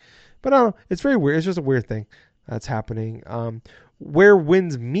that day. But I don't know. It's very weird. It's just a weird thing that's happening. Where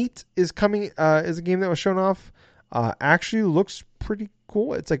Winds Meet is coming is a game that was shown off. Actually looks pretty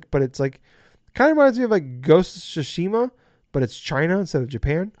cool. It's like kind of reminds me of like Ghost of Tsushima, but it's China instead of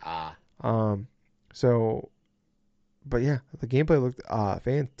Japan. But yeah, the gameplay looked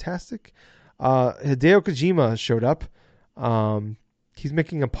fantastic. Hideo Kojima showed up. He's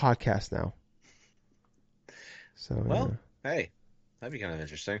making a podcast now. So hey, that'd be kind of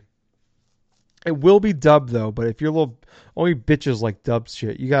interesting. It will be dubbed though, but if you're only bitches like dubbed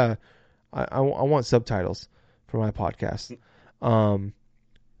shit, you gotta. I want subtitles for my podcast.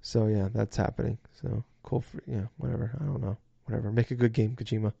 So yeah, that's happening. So cool. Whatever. I don't know. Whatever. Make a good game,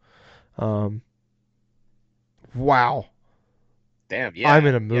 Kojima. Wow. Damn, yeah. I'm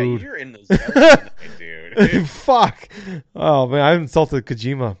in a mood. Yeah, you're in the zone tonight, dude. Fuck. Oh man, I insulted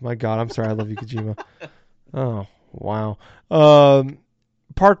Kojima. My God, I'm sorry. I love you, Kojima. Oh wow.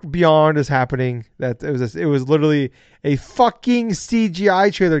 Park Beyond is happening. It was literally a fucking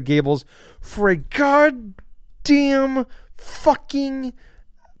CGI trailer, Gables, for a goddamn fucking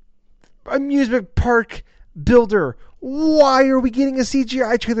amusement park builder. Why are we getting a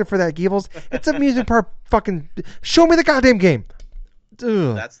CGI trailer for that, Gables? It's amusement park fucking. Show me the goddamn game.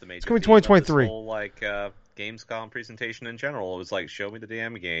 Ugh. That's the major. It's coming 2023. Whole Gamescom presentation in general. It was like, show me the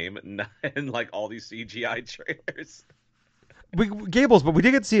damn game, and like all these CGI trailers. Gables, but we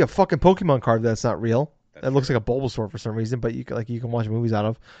did get to see a fucking Pokemon card that's not real. That looks like a Bulbasaur for some reason, but you can watch movies out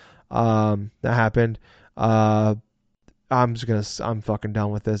of. That happened. I'm fucking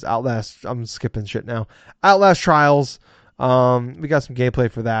done with this. Outlast. I'm skipping shit now. Outlast Trials. We got some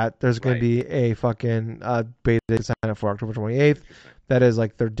gameplay for that. There's going to be a fucking beta to sign up for October 28th. That is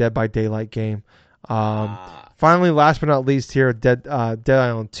like their Dead by Daylight game. Finally, last but not least here, Dead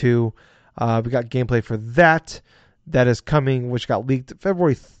Island 2. We got gameplay for that. That is coming, which got leaked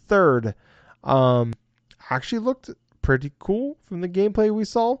February 3rd. Actually looked pretty cool from the gameplay we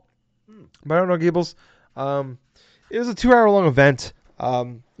saw. But I don't know, Gables. It was a 2-hour long event. I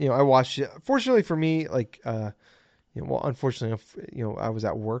watched it. Fortunately for me, unfortunately, I was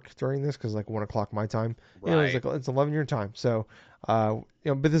at work during this because 1 o'clock my time. Right. It's 11 your time. So, but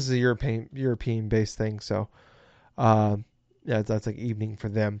this is a European based thing. So, that's like evening for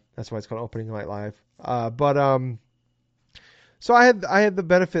them. That's why it's called Opening Night Live. So I had the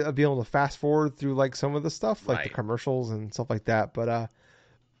benefit of being able to fast forward through some of the stuff, the commercials and stuff like that. But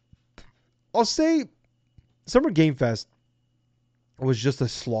I'll say Summer Game Fest was just a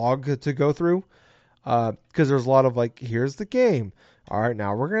slog to go through because there's a lot of here's the game. All right,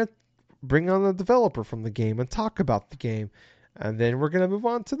 now we're going to bring on the developer from the game and talk about the game. And then we're going to move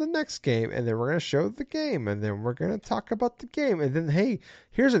on to the next game. And then we're going to show the game. And then we're going to talk about the game. And then, hey,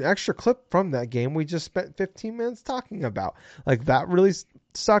 here's an extra clip from that game we just spent 15 minutes talking about. That really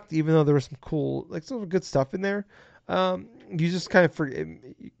sucked, even though there was some cool, some good stuff in there. You just kind of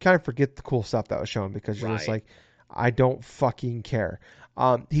forget the cool stuff that was shown because you're just I don't fucking care.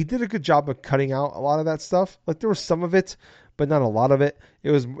 He did a good job of cutting out a lot of that stuff. There was some of it, but not a lot of it.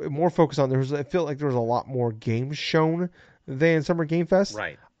 It was more focused on, I feel like there was a lot more games shown than Summer Game Fest.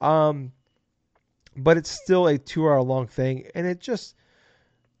 Right. But it's still a 2-hour long thing, and it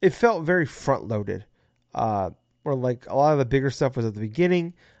felt very front loaded. Where a lot of the bigger stuff was at the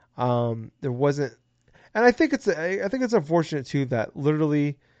beginning. There wasn't, and I think it's unfortunate too that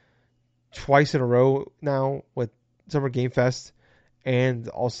literally twice in a row now with Summer Game Fest and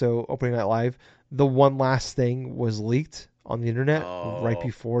also Opening Night Live, the one last thing was leaked on the internet right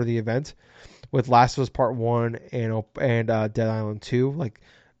before the event. With Last of Us Part 1 and Dead Island 2,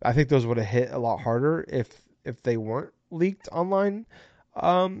 I think those would have hit a lot harder if they weren't leaked online.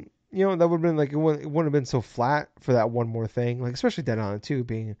 That would have been it wouldn't have been so flat for that one more thing. Especially Dead Island 2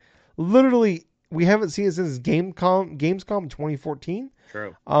 being literally, we haven't seen it since Gamescom in 2014.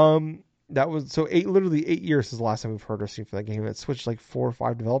 True. That was literally 8 years since the last time we've heard or seen from that game. It switched 4 or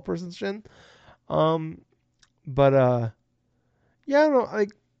 5 developers and shit. Yeah, I don't know.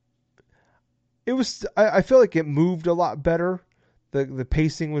 It was. I feel like it moved a lot better. The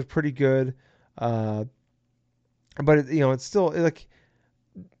pacing was pretty good, but it's still kind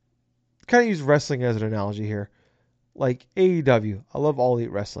of use wrestling as an analogy here. AEW, I love All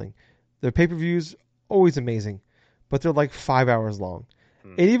Elite Wrestling. Their pay-per-views always amazing, but they're 5 hours long.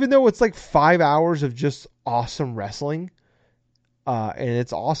 And even though it's 5 hours of just awesome wrestling, and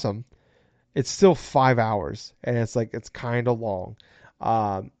it's awesome, it's still 5 hours, and it's kind of long.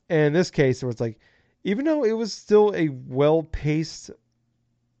 And in this case, it was like, even though it was still a well-paced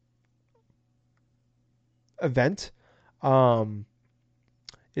event, um,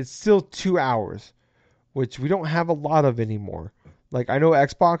 it's still 2 hours, which we don't have a lot of anymore. Like, I know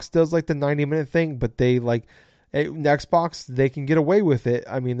Xbox does like the 90-minute thing, but they like Xbox, they can get away with it.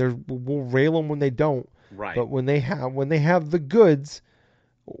 I mean, we'll rail them when they don't, Right. but when they have the goods,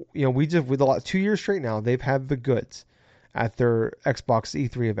 we just with 2 years straight now, they've had the goods at their Xbox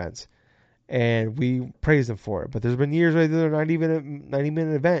E3 events, and we praise them for it. But there's been years where they did a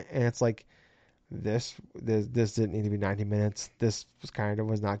 90-minute event, and it's like, this didn't need to be 90 minutes. This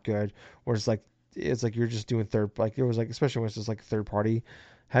was not good. Or it's like you're just doing it was like, especially when it's just like third party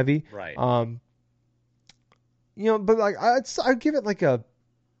heavy. Right. But like I'd give it like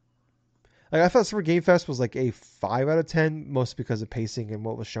I thought Summer Game Fest was like a 5 out of 10, mostly because of pacing and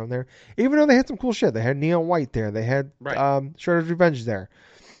what was shown there. Even though they had some cool shit, they had Neon White there, they had Shredder's Revenge there.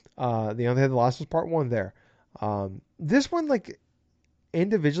 They had The Last of Us Part 1 there. This one, like,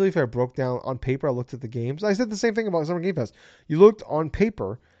 individually, if I broke down on paper, I looked at the games. I said the same thing about Summer Game Fest. You looked on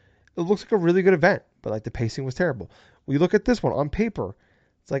paper, it looks like a really good event, but like the pacing was terrible. We look at this one on paper,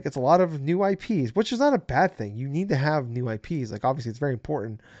 it's a lot of new IPs, which is not a bad thing. You need to have new IPs. Like, obviously, it's very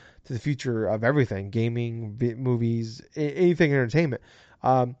important to the future of everything: gaming, movies, anything entertainment.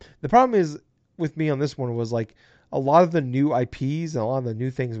 The problem is with me on this one was like a lot of the new IPs and a lot of the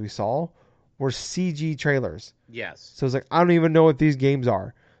new things we saw were CG trailers. Yes. So it's like, I don't even know what these games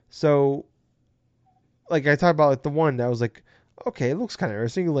are. So, like, I talked about like the one that was like, okay, it looks kind of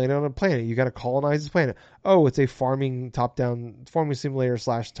interesting. You land on a planet. You got to colonize this planet. Oh, it's a farming simulator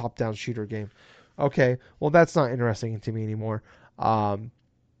 / top-down shooter game. Okay, well, that's not interesting to me anymore.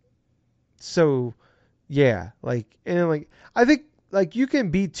 So, yeah, like, and like, I think like you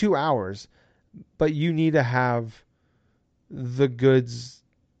can be 2 hours, but you need to have the goods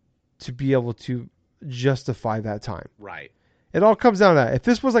to be able to justify that time. Right. It all comes down to that. If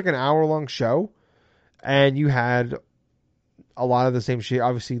this was like an hour-long show and you had a lot of the same shit,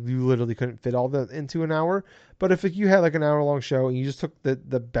 obviously you literally couldn't fit all that into an hour. But if you had like an hour-long show and you just took the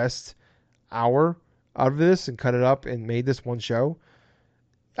best hour out of this and cut it up and made this one show,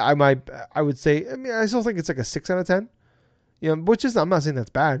 I would say, I mean, I still think it's like a 6 out of 10. Which is, I'm not saying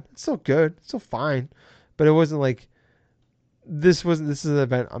that's bad. It's still good. It's still fine. But it wasn't like, this is an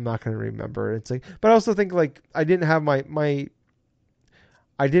event I'm not going to remember. It's like, but I also think like I didn't have I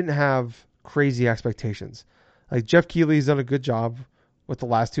didn't have crazy expectations. Like, Jeff Keighley's done a good job with the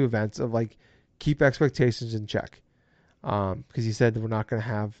last 2 events of like keep expectations in check. Because he said that we're not going to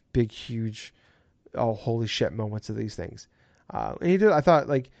have big, huge, oh holy shit moments of these things. And he did.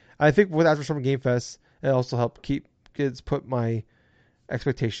 I think with after Summer Game Fest, it also helped put my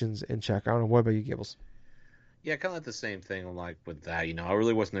expectations in check. I don't know. What about you, Gables? Yeah, kind of like the same thing. Like with that, I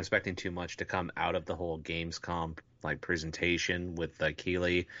really wasn't expecting too much to come out of the whole Gamescom like presentation with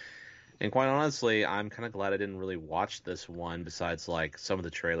Keighley. And quite honestly, I'm kind of glad I didn't really watch this one. Besides, like some of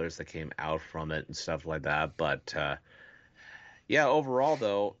the trailers that came out from it and stuff like that. But yeah, overall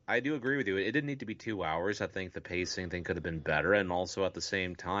though, I do agree with you. It didn't need to be 2 hours. I think the pacing thing could have been better, and also at the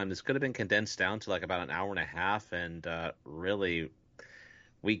same time, this could have been condensed down to like about an hour and a half. And really,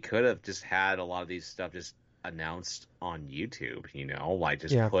 we could have just had a lot of these stuff just announced on YouTube, like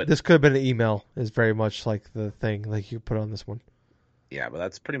just put. This could have been an email. Is very much like the thing like you put on this one. Yeah, but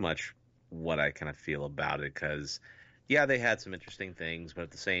that's pretty much what I kind of feel about it, because yeah, they had some interesting things, but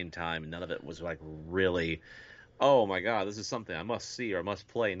at the same time, none of it was like really, oh my god, this is something I must see or must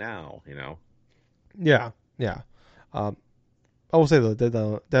play now. Yeah. I will say though, Dead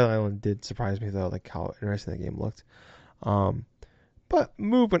Island did surprise me though, like how interesting that game looked. But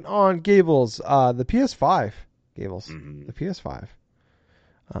moving on, Gables, the PS5, Gables, the PS5.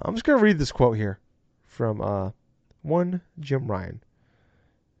 I'm just gonna read this quote here from one Jim Ryan,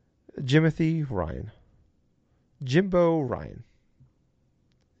 Jimothy Ryan, Jimbo Ryan,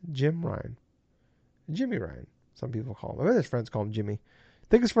 Jim Ryan, Jimmy Ryan. Some people call him. I bet his friends call him Jimmy.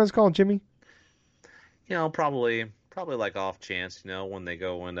 Think his friends call him Jimmy? Probably like off chance, when they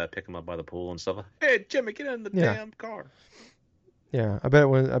go and pick him up by the pool and stuff. Hey, Jimmy, get in the damn car. Yeah, I bet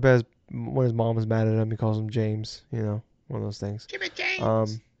when his mom is mad at him, he calls him James. One of those things. Jimmy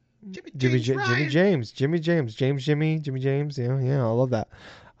James. Jimmy James. Jimmy James. Yeah, I love that.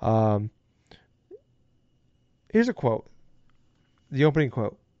 Here's a quote. The opening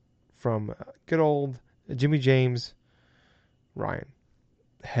quote from good old Jimmy James Ryan,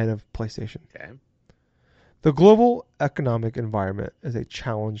 head of PlayStation. Okay. The global economic environment is a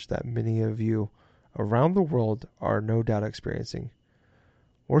challenge that many of you around the world are no doubt experiencing.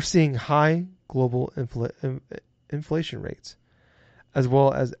 We're seeing high global inflation rates, as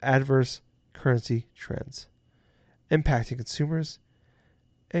well as adverse currency trends, impacting consumers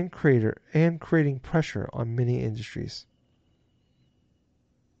and creating pressure on many industries.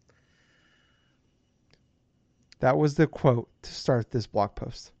 That was the quote to start this blog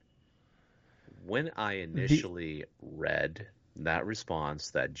post. When I initially read that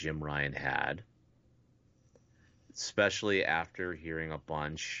response that Jim Ryan had, especially after hearing a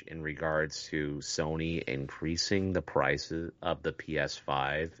bunch in regards to Sony increasing the prices of the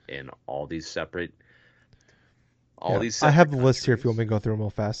PS5 in all these separate I have the list here if countries. you want me to go through them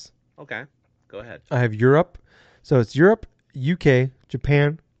real fast. Okay, go ahead. I have Europe. So it's Europe, UK,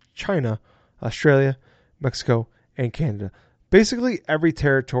 Japan, China, Australia, Mexico, and Canada. Basically every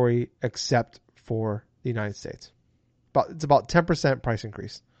territory except for the United States. It's about 10% price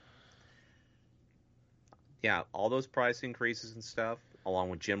increase. Yeah, all those price increases and stuff,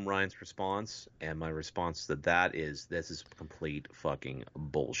 along with Jim Ryan's response, and my response to that is this is complete fucking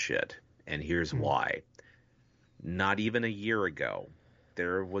bullshit. And here's why. Not even a year ago,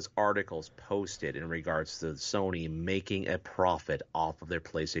 there was articles posted in regards to Sony making a profit off of their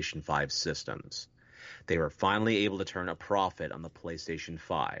PlayStation 5 systems. They were finally able to turn a profit on the PlayStation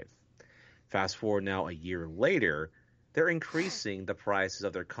 5. Fast forward now a year later, they're increasing the prices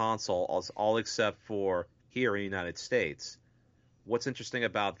of their console, all except for here in the United States. What's interesting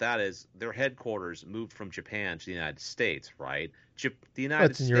about that is their headquarters moved from Japan to the United States, right? The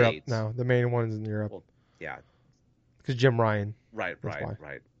United It's in States. Europe now. The main one's in Europe. Well, yeah. Because Jim Ryan. Right.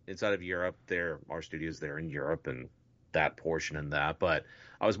 Inside of Europe, there are studios there in Europe and that portion and that. But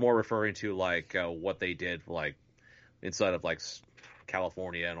I was more referring to like what they did like inside of like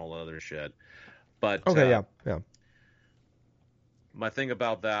California and all the other shit. But okay, yeah. My thing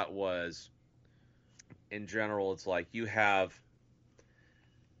about that was, in general, it's like you have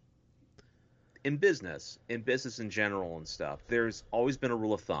in business in general and stuff. There's always been a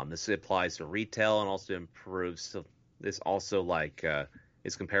rule of thumb. This applies to retail and also improves. So this also like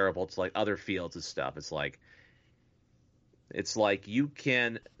is comparable to like other fields of stuff. It's like you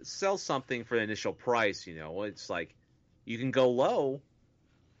can sell something for the initial price. You know, it's like you can go low,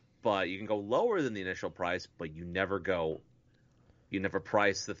 but you can go lower than the initial price, but you never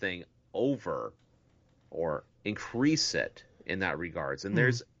price the thing over or increase it in that regards. And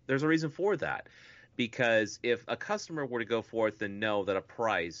there's a reason for that. Because if a customer were to go forth and know that a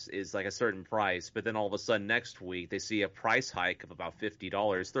price is like a certain price, but then all of a sudden next week they see a price hike of about $50,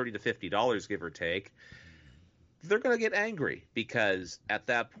 $30 to $50, give or take, they're going to get angry because at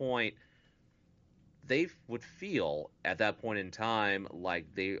that point they would feel at that point in time like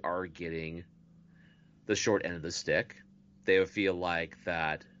they are getting the short end of the stick. They would feel like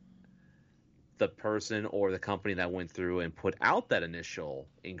that the person or the company that went through and put out that initial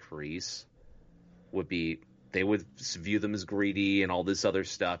increase they would view them as greedy and all this other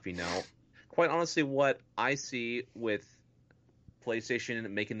stuff, you know. Quite honestly, what I see with PlayStation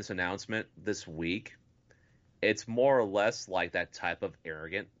making this announcement this week, it's more or less like that type of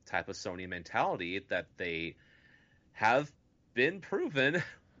arrogant type of Sony mentality that they have been proven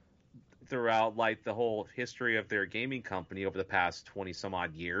throughout like the whole history of their gaming company over the past 20 some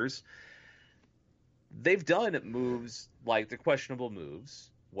odd years. They've done moves like the questionable moves,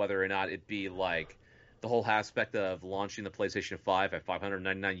 whether or not it be like the whole aspect of launching the PlayStation 5 at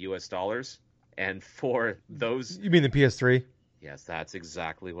 $599 and for those You mean the PS3? Yes, that's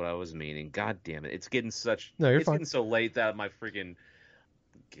exactly what I was meaning. God damn it. It's getting fine. getting so late that my freaking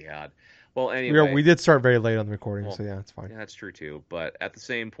God. Well, anyway, we did start very late on the recording, so yeah, it's fine. Yeah, that's true too. But at the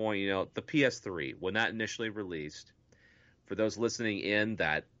same point, you know, the PS3, when that initially released, for those listening in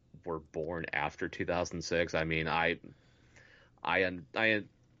that were born after 2006, I mean, I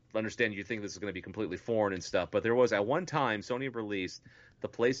understand you think this is going to be completely foreign and stuff, but there was at one time Sony released the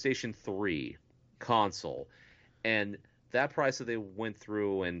PlayStation 3 console, and that price that they went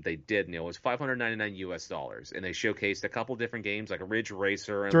through and they did, you know, was $599, and they showcased a couple different games like a Ridge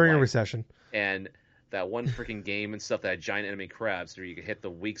Racer and during a recession, and that one freaking game and stuff that had giant enemy crabs where you could hit the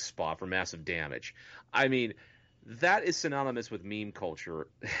weak spot for massive damage. I mean, that is synonymous with meme culture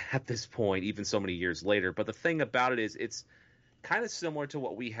at this point, even so many years later. But the thing about it is, it's kind of similar to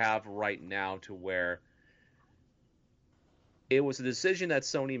what we have right now, to where it was a decision that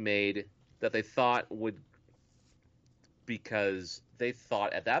Sony made that they thought would, because they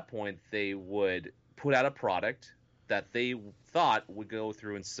thought at that point they would put out a product that they thought would go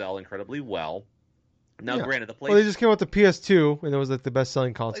through and sell incredibly well. Now, granted, the PlayStation... Well, they just came out with the PS2, and it was like the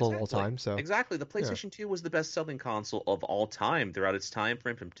best-selling console of all time. So exactly, the PlayStation 2 was the best-selling console of all time throughout its time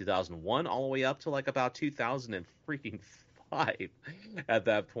frame from 2001 all the way up to like about 2005. 5 at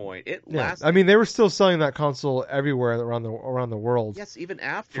that point. It Yeah, I lasted, mean they were still selling that console everywhere around the world yes, even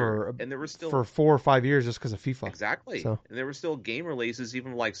after, for and there were still for 4 or 5 years just because of FIFA. exactly, So and there were still game releases,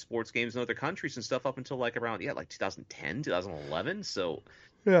 even like sports games in other countries and stuff up until like around like 2010, 2011. So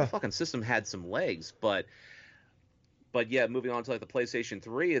the yeah, fucking system had some legs, but yeah, moving on to like the PlayStation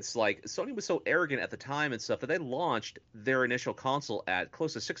 3, it's like Sony was so arrogant at the time and stuff that they launched their initial console at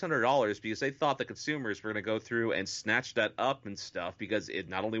close to $600 because they thought the consumers were going to go through and snatch that up and stuff because it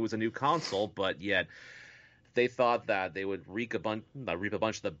not only was a new console, but yet they thought that they would reap a bunch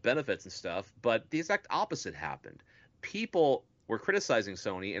of the benefits and stuff. But the exact opposite happened. People were criticizing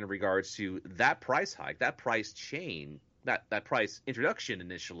Sony in regards to that price hike, that price chain, that price introduction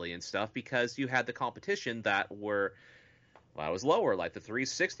initially and stuff because you had the competition that were well, it was lower. Like the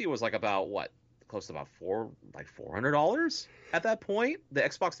 360 was like about what, close to about $400 at that point. The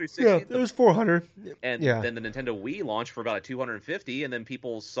Xbox yeah, 360, it was 400. and Yeah, then the Nintendo Wii launched for about a 250, and then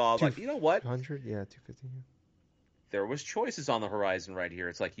people saw two like, you know what? hundred. Yeah, 250. There was choices on the horizon right here.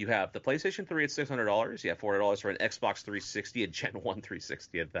 It's like you have the PlayStation 3 at $600, you have $400 for an Xbox 360, a Gen 1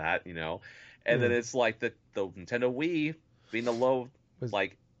 360 at that, and then Yeah, it's like the Nintendo Wii being the low, was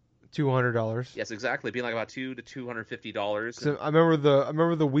like $200. yes, exactly, being like about $200 to $250, So and I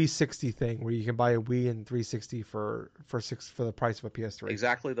remember the Wii 60 thing where you can buy a Wii and 360 for the price of a PS3.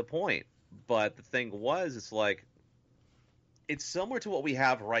 exactly the point. But the thing was, it's like it's similar to what we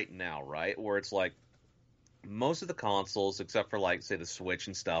have right now, right? Where it's like most of the consoles, except for like say the Switch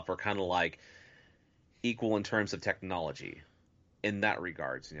and stuff, are kind of like equal in terms of technology in that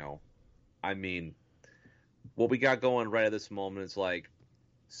regards. I mean, what we got going right at this moment is like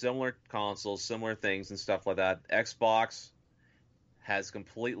similar consoles, similar things and stuff like that. Xbox has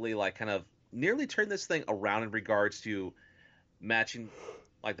completely like kind of nearly turned this thing around in regards to matching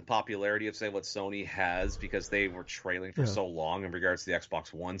like the popularity of say what Sony has because they were trailing for Yeah, so long in regards to the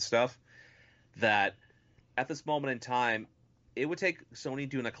Xbox One stuff that at this moment in time it would take Sony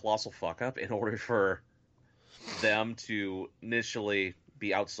doing a colossal fuck up in order for them to initially be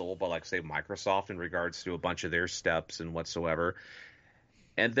outsold by like say Microsoft in regards to a bunch of their steps and whatsoever.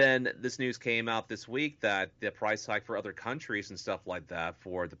 And then this news came out this week that the price hike for other countries and stuff like that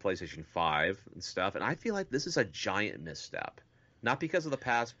for the PlayStation 5 and stuff. And I feel like this is a giant misstep. Not because of the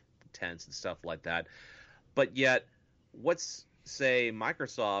past tense and stuff like that, but yet, what's, say,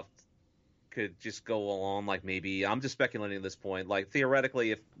 Microsoft could just go along, like maybe, I'm just speculating at this point, like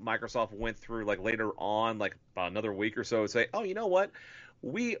theoretically, if Microsoft went through, like later on, like about another week or so, and say, oh, you know what?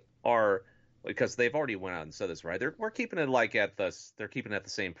 We are because they've already went out and said this, right? We're keeping it like they're keeping it at the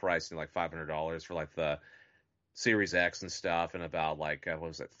same price, like $500 for like the Series X and stuff, and about like what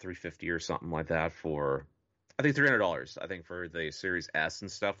was that, 350 or something like that for, I think $300, I think for the Series S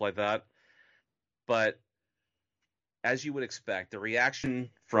and stuff like that. But as you would expect, the reaction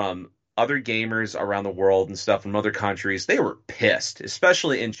from other gamers around the world and stuff from other countries, they were pissed,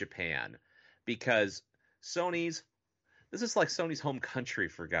 especially in Japan, because Sony's this is like Sony's home country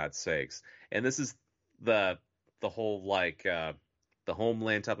for God's sakes, and this is the the whole like the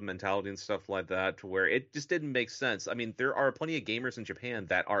homeland type of mentality and stuff like that, to where it just didn't make sense. I mean, there are plenty of gamers in Japan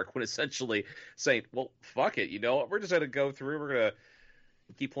that are quintessentially saying, "Well, fuck it, we're just gonna go through, we're gonna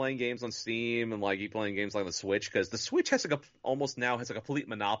keep playing games on Steam and like keep playing games like the Switch because the Switch has like almost now has a complete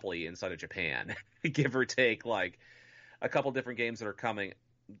monopoly inside of Japan, give or take like a couple different games that are coming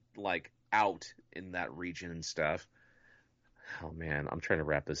like out in that region and stuff." Oh man, I'm trying to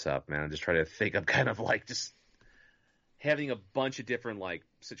wrap this up, man. I'm just trying to think of kind of like just having a bunch of different like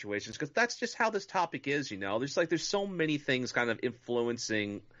situations because that's just how this topic is. There's so many things kind of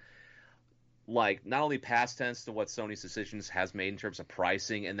influencing like not only past tense to what Sony's decisions has made in terms of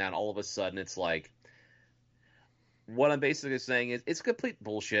pricing, and then all of a sudden it's like what I'm basically saying is it's complete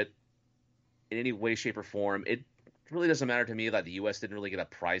bullshit in any way, shape, or form. It really doesn't matter to me that the U.S. didn't really get a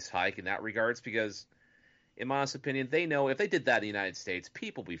price hike in that regards because, in my honest opinion, they know if they did that in the United States,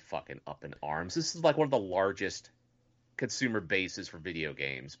 people would be fucking up in arms. This is like one of the largest consumer bases for video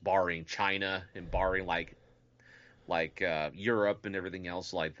games, barring China and barring like Europe and everything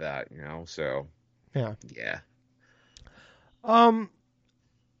else like that. So yeah. yeah, Um,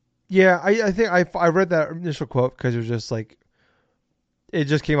 yeah. I think I read that initial quote because it was just like it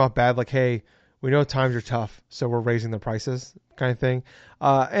just came off bad. Like, hey, we know times are tough, so we're raising the prices, kind of thing.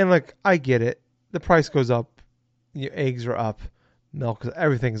 And like I get it. The price goes up. Eggs are up. Milk,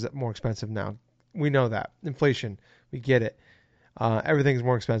 everything's more expensive now. We know that inflation. We get it. Everything's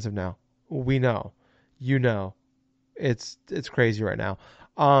more expensive now. We know. You know. It's crazy right now.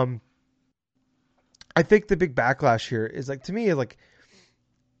 I think the big backlash here is like to me like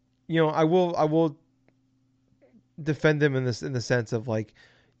I will defend them in the sense of like,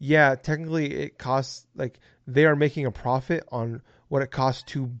 yeah, technically it costs like they are making a profit on what it costs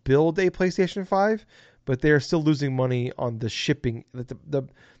to build a PlayStation 5, but they are still losing money on the shipping. The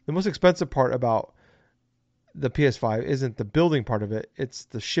most expensive part about the PS5 isn't the building part of it; it's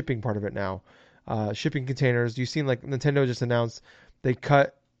the shipping part of it now. Shipping containers. You've seen like Nintendo just announced they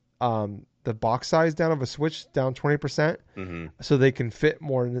cut the box size down of a Switch down 20%, so they can fit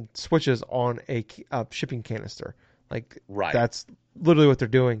more Switches on a shipping canister. Like Right. that's literally what they're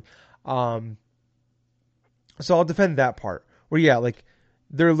doing. Um, so I'll defend that part. Where yeah, like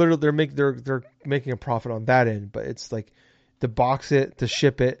they're making a profit on that end, but it's like to box it, to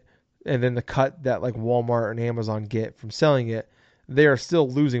ship it, and then the cut that like Walmart and Amazon get from selling it, they are still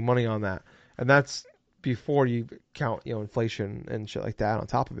losing money on that, and that's before you count inflation and shit like that on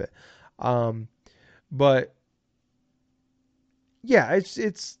top of it. Um, but yeah,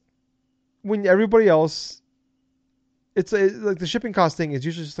 it's when everybody else, like the shipping cost thing is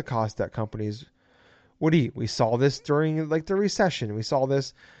usually just the cost that companies would eat. We saw this during like the recession. We saw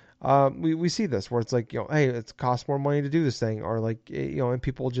this. We see this where it's like hey, it costs more money to do this thing, or like and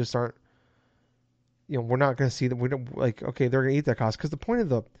people just aren't. We're not going to see that. We don't like okay, they're going to eat that cost because the point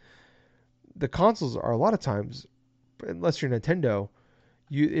of the consoles are a lot of times, unless you're Nintendo,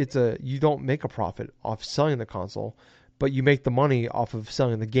 you don't make a profit off selling the console, but you make the money off of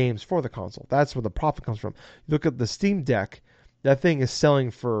selling the games for the console. That's where the profit comes from. You look at the Steam Deck, that thing is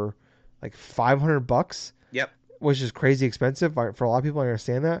selling for like $500, Yep. which is crazy expensive for a lot of people. I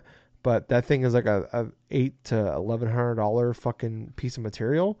understand that, but that thing is like a $800 to $1,100 fucking piece of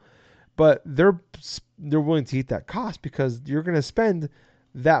material. But they're willing to eat that cost because you're going to spend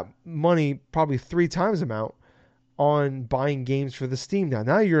that money probably 3 times amount on buying games for the Steam now.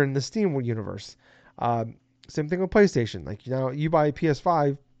 Now you're in the Steam universe. Same thing with PlayStation. Like you buy a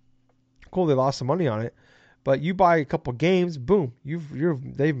PS5, cool, they lost some money on it, but you buy a couple games, boom,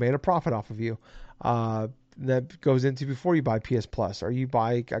 they've made a profit off of you. That goes into before you buy PS Plus or you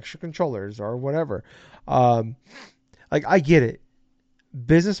buy extra controllers or whatever. Like I get it,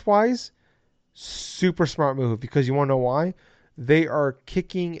 business wise, super smart move because you want to know why? They are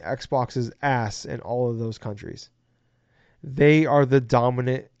kicking Xbox's ass in all of those countries. They are the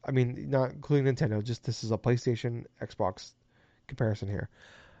dominant. I mean, not including Nintendo. Just this is a PlayStation, Xbox comparison here.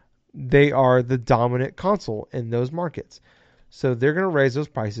 They are the dominant console in those markets, so they're going to raise those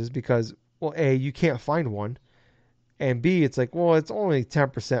prices because, well, A, you can't find one, and B, it's like, well, it's only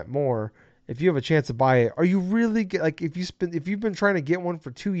 10% more. If you have a chance to buy it, are you really like if you've been trying to get one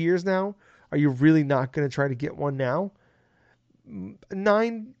for 2 years now, are you really not going to try to get one now?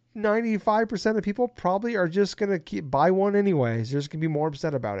 95% of people probably are just going to buy one anyways. They're just going to be more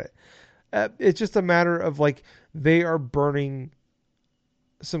upset about it. It's just a matter of like they are burning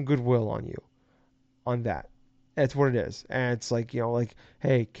some goodwill on you on that. That's what it is. And it's like, like,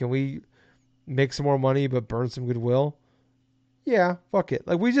 hey, can we make some more money but burn some goodwill? Yeah, fuck it.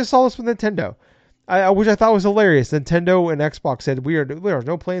 Like we just saw this with Nintendo. Which I thought was hilarious. Nintendo and Xbox said we are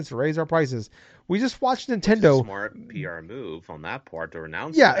no plans to raise our prices. We just watched Nintendo. Smart PR move on that part to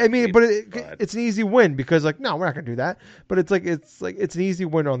announce. Yeah, I mean, but it's an easy win because like no, we're not gonna do that. But it's an easy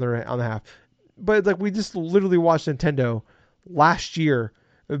win on the half. But it's like we just literally watched Nintendo last year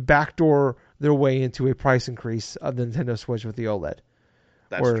backdoor their way into a price increase of the Nintendo Switch with the OLED.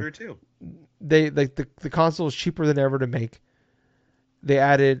 That's true too. They like the console is cheaper than ever to make. They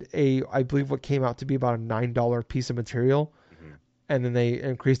added I believe what came out to be about a $9 piece of material, and then they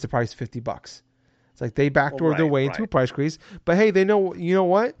increased the price $50. It's like they backdoored their way into a price increase. But hey, they know, you know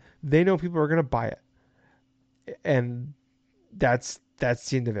what? They know people are going to buy it, and that's the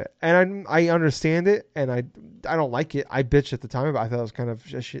end of it. And I understand it, and I don't like it. I bitched at the time, but I thought it was kind of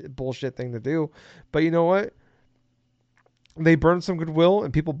a bullshit thing to do. But you know what? They burned some goodwill,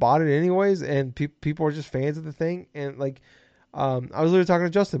 and people bought it anyways, and people are just fans of the thing, and like. I was literally talking to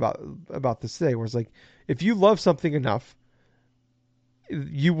Justin about this today, where it's like, if you love something enough,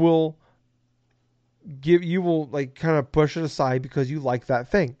 you will like kind of push it aside because you like that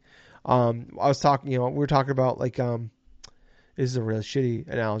thing. I was talking, we were talking about like, this is a really shitty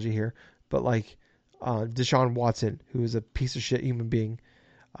analogy here, but like, Deshaun Watson, who is a piece of shit human being,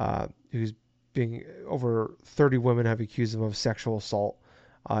 who's being over 30 women have accused him of sexual assault,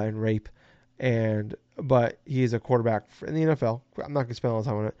 and rape. But he is a quarterback in the NFL. I'm not going to spend a lot of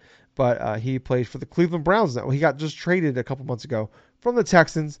time on it. But he plays for the Cleveland Browns now. He got just traded a couple months ago from the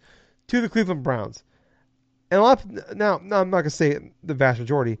Texans to the Cleveland Browns. And now I'm not going to say the vast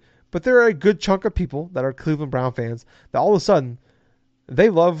majority, but there are a good chunk of people that are Cleveland Brown fans that all of a sudden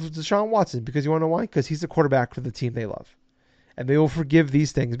they love Deshaun Watson because you want to know why? Because he's the quarterback for the team they love. and they will forgive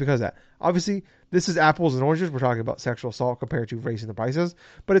these things because of that. Obviously, this is apples and oranges. We're talking about sexual assault compared to raising the prices,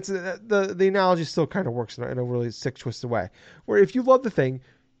 but it's the analogy still kind of works in a really sick, twisted way. Where if you love the thing,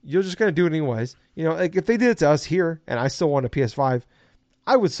 you're just gonna do it anyways. Like if they did it to us here, and I still want a PS5,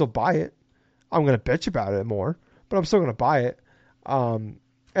 I would still buy it. I'm gonna bitch about it more, but I'm still gonna buy it. And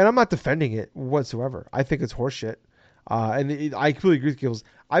I'm not defending it whatsoever. I think it's horseshit. I completely agree with Gills.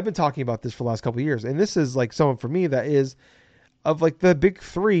 I've been talking about this for the last couple of years, and this is like someone for me that is of like the big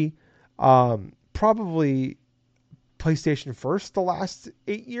three, probably PlayStation first the last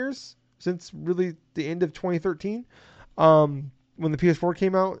 8 years since really the end of 2013, when the PS4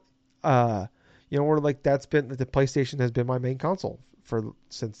 came out. We're like that's been the PlayStation has been my main console for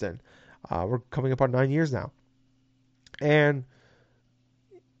since then. We're coming up on 9 years now, and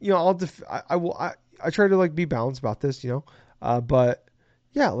I try to like be balanced about this, but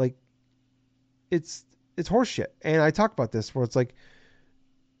yeah, like it's horseshit. And I talk about this where it's like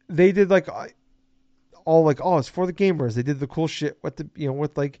they did like all like, oh, it's for the gamers. They did the cool shit with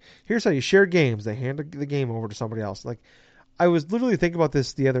with like, here's how you share games. They hand the game over to somebody else. Like I was literally thinking about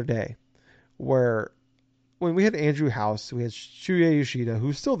this the other day where when we had Andrew House, we had Shuya Yoshida,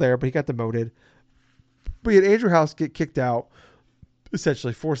 who's still there, but he got demoted. We had Andrew House get kicked out,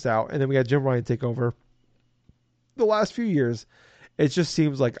 essentially forced out, and then we had Jim Ryan take over. The last few years, it just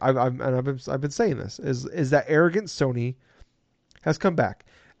seems like I've been saying this is that arrogant Sony has come back,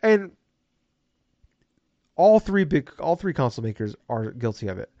 and all three console makers are guilty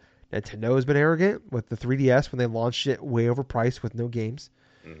of it. Nintendo has been arrogant with the 3DS when they launched it way overpriced with no games.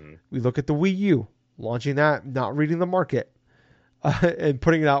 Mm-hmm. We look at the Wii U launching that, not reading the market, and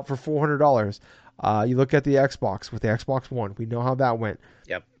putting it out for $400. You look at the Xbox with the Xbox One. We know how that went.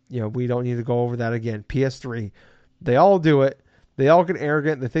 Yep. We don't need to go over that again. PS3, they all do it. They all get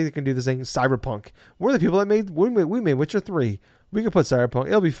arrogant. They think they can do this thing. Cyberpunk. We're the people that made Witcher 3. We can put Cyberpunk.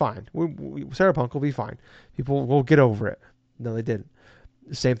 It'll be fine. Cyberpunk will be fine. People will get over it. No, they didn't.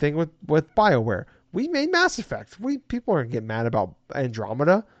 Same thing with BioWare. We made Mass Effect. People aren't getting mad about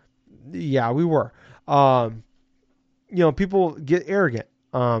Andromeda. Yeah, we were. People get arrogant.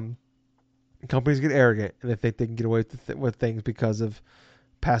 Companies get arrogant and they think they can get away with things because of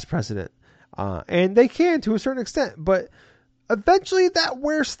past precedent. And they can to a certain extent, but eventually that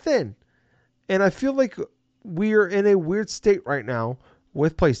wears thin. And I feel like we are in a weird state right now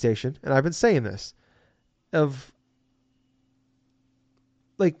with PlayStation, and I've been saying this, of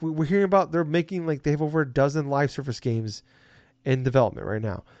like we're hearing about they're making like they have over a dozen live service games in development right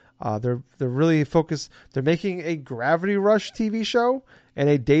now. They're really focused. They're making a Gravity Rush TV show and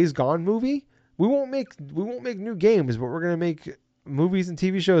a Days Gone movie. We won't make new games, but we're gonna make movies and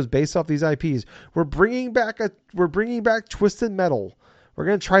TV shows based off these IPs. We're bringing back Twisted Metal. We're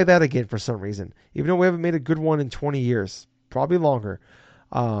gonna try that again for some reason, even though we haven't made a good one in 20 years, probably longer.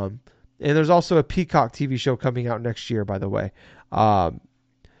 And there's also a Peacock TV show coming out next year, by the way. And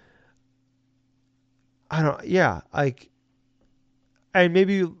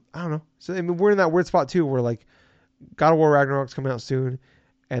maybe I don't know. So I mean, we're in that weird spot too, where like God of War Ragnarok's coming out soon,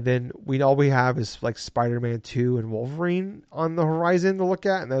 and then all we have is like Spider-Man 2 and Wolverine on the horizon to look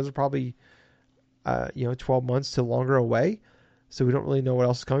at, and those are probably 12 months to longer away. So we don't really know what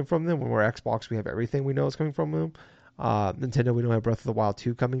else is coming from them. When we're Xbox, we have everything we know is coming from them. Nintendo, we don't have Breath of the Wild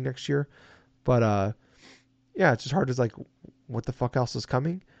 2 coming next year, but yeah, it's just hard to like what the fuck else is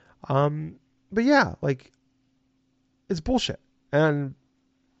coming. But yeah, like it's bullshit. And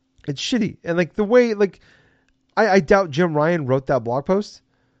it's shitty. And like the way, like, I doubt Jim Ryan wrote that blog post,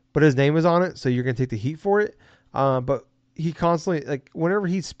 but his name is on it, so you're going to take the heat for it. But he constantly, like, whenever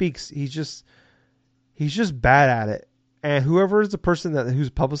he speaks, he's just bad at it. And whoever is the person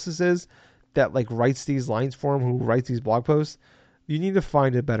whose publicist is that like writes these lines for him, who writes these blog posts, you need to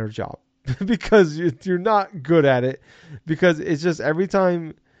find a better job because you're not good at it. Because it's just every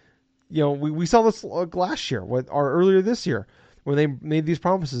time, we saw this last year, or earlier this year, when they made these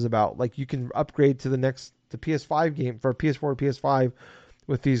promises about like you can upgrade to the PS5 game for PS4 PS5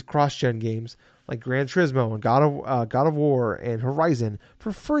 with these cross-gen games like Gran Turismo and God of War and Horizon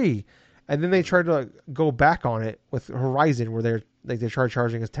for free, and then they tried to go back on it with Horizon where they tried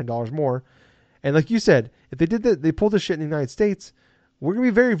charging us $10 more, and like you said, if they did that, they pulled this shit in the United States, we're gonna be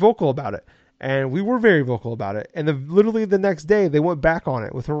very vocal about it, and we were very vocal about it, and literally the next day they went back on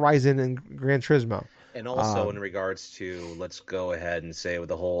it with Horizon and Gran Turismo. And also in regards to, let's go ahead and say with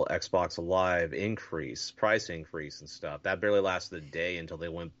the whole Xbox Live price increase and stuff, that barely lasted a day until they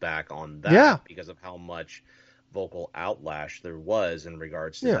went back on that because of how much vocal outlash there was in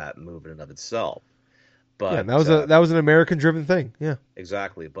regards to that move in and of itself. But that was an American driven thing. Yeah,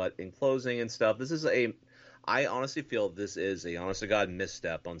 exactly. But in closing and stuff, this is I honestly feel this is a honest to God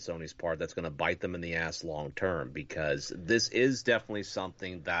misstep on Sony's part that's going to bite them in the ass long term, because this is definitely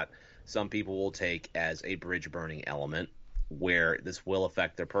something that some people will take as a bridge burning element where this will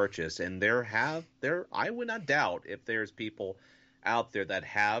affect their purchase. And I would not doubt if there's people out there that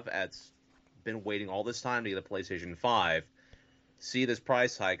have been waiting all this time to get a PlayStation 5, see this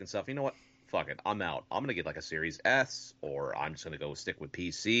price hike and stuff. You know what? Fuck it, I'm out. I'm gonna get like a Series S, or I'm just gonna go stick with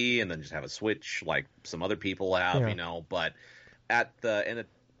PC and then just have a Switch like some other people have, Yeah. But at the end,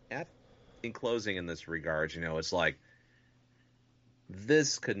 at in closing, in this regard, it's like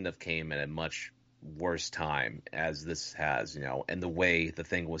this couldn't have came at a much worse time as this has, and the way the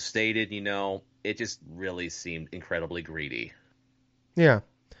thing was stated, it just really seemed incredibly greedy. Yeah.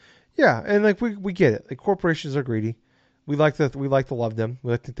 Yeah, and like we get it. Like corporations are greedy. We like to love them.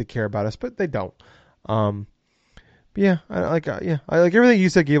 We like to think they care about us, but they don't. Um, but yeah, I like everything you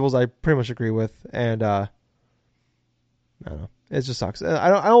said, Gables. I pretty much agree with, and I don't know. It just sucks. I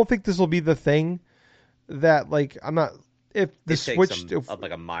don't think this will be the thing that like I'm not if the It takes Switch some if, of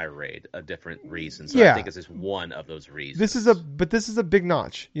like a myriad of different reasons, and I yeah, think this is one of those this is reasons. this is a big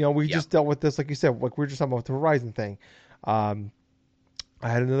notch. We Yep. just dealt with this like you said. Like we were just talking about the Horizon thing. Um, I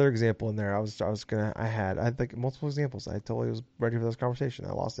had another example in there. I had like multiple examples. I totally was ready for this conversation.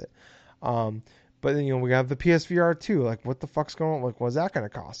 I lost it. Um, but then we have the PSVR 2. Like, what the fuck's going on? Like, what's that going to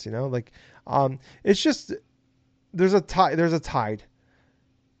cost? Like, it's just there's a tide. There's a tide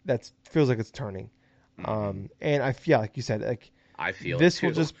that feels like it's turning. Hmm. And I feel like you said, like I feel it this will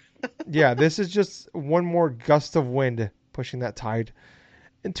too. just, yeah, this is just one more gust of wind pushing that tide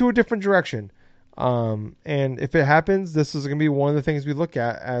into a different direction. And if it happens, this is going to be one of the things we look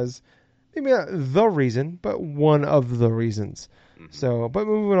at as maybe not the reason, but one of the reasons. Hmm. So, but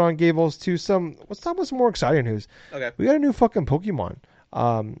moving on, Gables, to let's talk about some more exciting news. Okay. We got a new fucking Pokemon.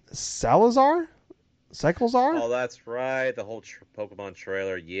 Salazar? Cyclizar? Oh, that's right. The whole Pokemon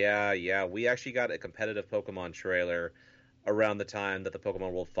trailer. Yeah, yeah. We actually got a competitive Pokemon trailer around the time that the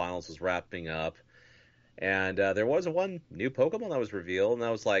Pokemon World Finals was wrapping up. And there was one new Pokemon that was revealed, and that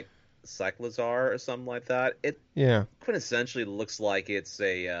was like Cyclizar or something like that. It Yeah. quintessentially looks like it's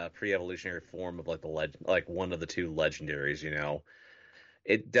a pre-evolutionary form of like like one of the two legendaries.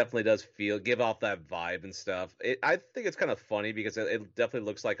 It definitely does give off that vibe and stuff. I think it's kind of funny because it definitely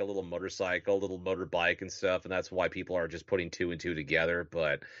looks like a little motorcycle, little motorbike and stuff, and that's why people are just putting two and two together.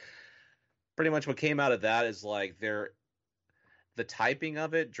 But pretty much what came out of that is like the typing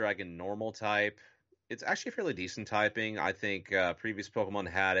of it, Dragon Normal type. It's actually fairly decent typing. I think previous Pokemon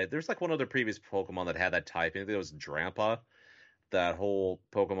had it. There's like one other previous Pokemon that had that typing. I think it was Drampa, that whole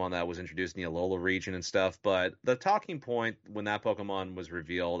Pokemon that was introduced in the Alola region and stuff. But the talking point when that Pokemon was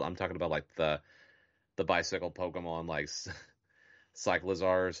revealed, I'm talking about like the bicycle Pokemon like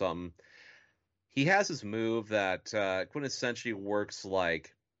Cyclizar or something. He has this move that quintessentially works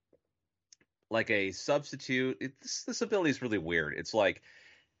like a substitute. This ability is really weird. It's like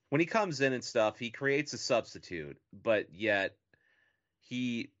when he comes in and stuff, he creates a substitute, but yet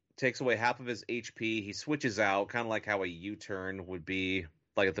he takes away half of his HP. He switches out, kind of like how a U-turn would be,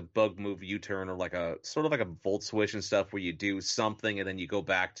 like the bug move U-turn, or like a sort of like a volt switch and stuff, where you do something and then you go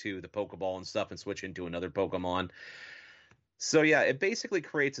back to the Pokeball and stuff and switch into another Pokemon. So yeah, it basically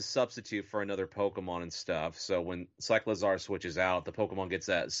creates a substitute for another Pokemon and stuff. So when Cyclizar switches out, the Pokemon gets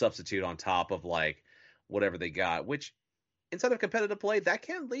that substitute on top of like whatever they got, which inside of competitive play, that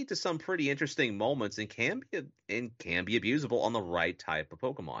can lead to some pretty interesting moments and can be abusable on the right type of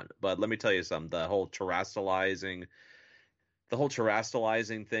Pokemon. But let me tell you something: the whole terastallizing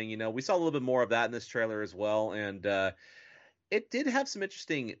thing. We saw a little bit more of that in this trailer as well, and it did have some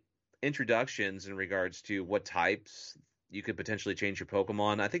interesting introductions in regards to what types you could potentially change your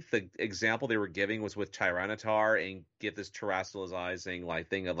Pokemon. I think the example they were giving was with Tyranitar, and get this terastallizing like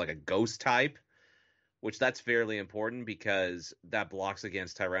thing of like a ghost type, which that's fairly important because that blocks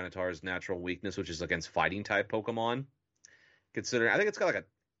against Tyranitar's natural weakness, which is against fighting type Pokemon. Considering, I think it's got like a,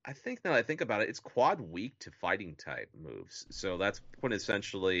 I think now that I think about it, it's quad weak to fighting type moves. So that's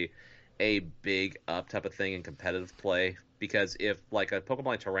essentially a big up type of thing in competitive play. Because if like a Pokemon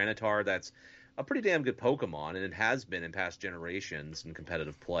like Tyranitar, that's a pretty damn good Pokemon, and it has been in past generations in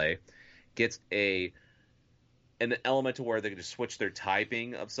competitive play, gets an element to where they can just switch their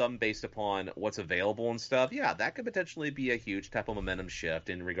typing of some based upon what's available and stuff, yeah, that could potentially be a huge type of momentum shift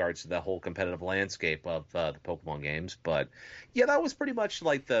in regards to the whole competitive landscape of the Pokemon games. But yeah, that was pretty much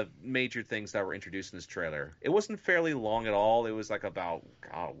like the major things that were introduced in this trailer. It wasn't fairly long at all. It was like about,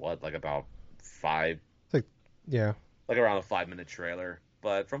 God, what, like about five, It's yeah. like around a 5-minute trailer.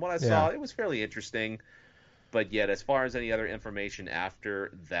 But from what I Yeah. saw, it was fairly interesting. But yet, as far as any other information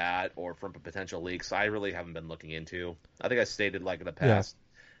after that or from potential leaks, I really haven't been looking into. I think I stated like in the Yeah. past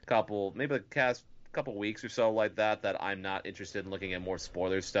maybe the past couple weeks or so like that I'm not interested in looking at more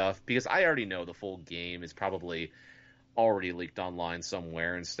spoiler stuff because I already know the full game is probably already leaked online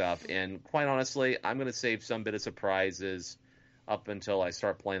somewhere and stuff. And quite honestly, I'm going to save some bit of surprises up until I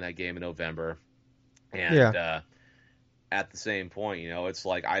start playing that game in November. Yeah. And at the same point, it's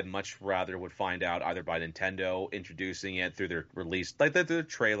like I much rather would find out either by Nintendo introducing it through their release, like the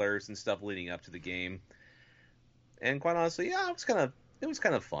trailers and stuff leading up to the game. And quite honestly, yeah, it was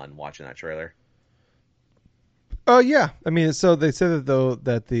kind of fun watching that trailer. Oh yeah. I mean, so they said that though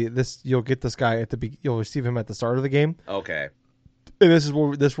that you'll get this guy you'll receive him at the start of the game, Okay. and this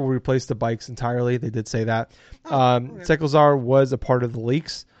will replace the bikes entirely. They did say that. Okay. Sekulzar was a part of the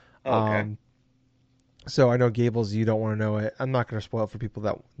leaks. Okay. So I know Gables, you don't want to know it. I'm not going to spoil it for people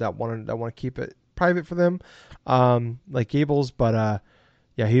that want to keep it private for them, like Gables. But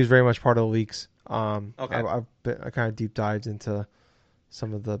yeah, he was very much part of the leaks. Okay. I kind of deep dived into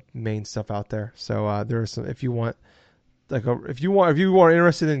some of the main stuff out there. So there are some. If you want, if you are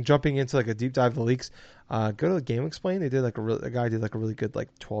interested in jumping into like a deep dive of the leaks, go to the Game Explain. They did a guy did like a really good like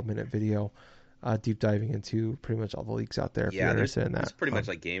 12-minute video. Deep diving into pretty much all the leaks out there. If you're interested in that, it's pretty much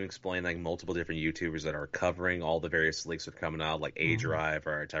like Game Explain, like multiple different YouTubers that are covering all the various leaks that are coming out, like A Drive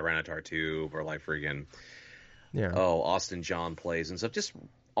or Tyranitar Tube or like friggin' Austin John Plays and stuff. Just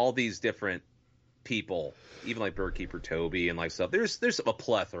all these different people, even like Birdkeeper Toby and like stuff. There's a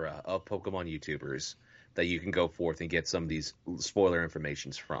plethora of Pokemon YouTubers that you can go forth and get some of these spoiler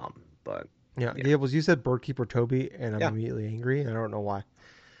informations from. But yeah. Gables, you said Birdkeeper Toby, and I'm Yeah. immediately angry, and I don't know why.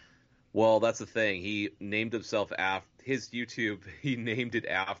 Well, that's the thing. He named himself after his YouTube. He named it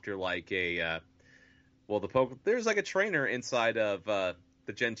after like there's like a trainer inside of the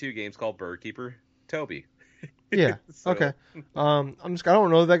Gen 2 games called Birdkeeper Toby. Yeah. So- Okay. I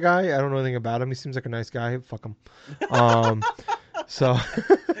don't know that guy. I don't know anything about him. He seems like a nice guy. Fuck him. So.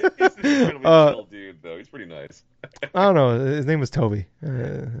 He's an incredibly chill dude, though. He's pretty nice. I don't know. His name was Toby.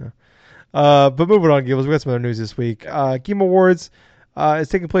 But moving on, Gables. We got some other news this week. Game Awards.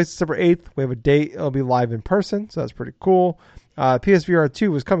 It's taking place December 8th. We have a date. It'll be live in person, so that's pretty cool. PSVR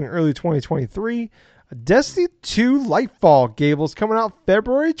 2 is coming early 2023. Destiny 2 Lightfall, Gables, coming out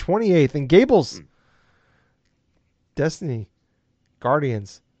February 28th. And Gables, Destiny,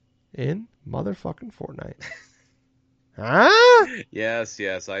 Guardians, in motherfucking Fortnite. Huh? Yes.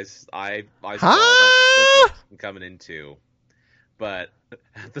 I saw Huh? that coming in too. But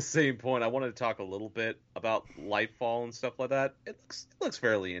at the same point, I wanted to talk a little bit about Lightfall and stuff like that. It looks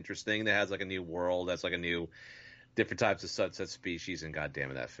fairly interesting. It has like a new world. That's like a new different types of sunset species. And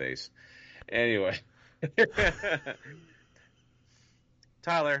goddamn it, that face. Anyway,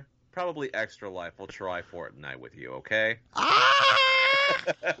 Tyler, probably Extra Life will try Fortnite with you. Okay.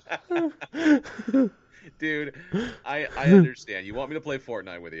 Dude, I understand. You want me to play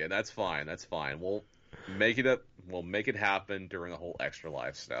Fortnite with you, and that's fine. That's fine. We'll make it happen during the whole Extra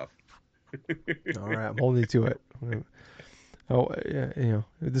Life stuff. All right, I'm holding you to it. Oh, yeah,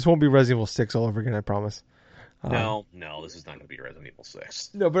 this won't be Resident Evil 6 all over again, I promise. No, this is not going to be Resident Evil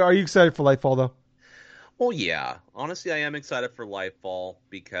 6. No, but are you excited for Lightfall, though? Well, yeah. Honestly, I am excited for Lightfall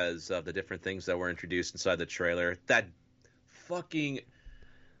because of the different things that were introduced inside the trailer. That fucking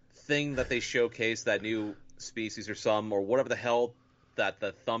thing that they showcased, that new species or whatever the hell, that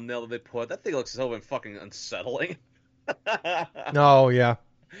the thumbnail that they put, that thing looks so fucking unsettling. Oh, yeah.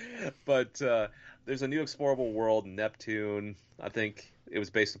 But there's a new explorable world, Neptune. I think it was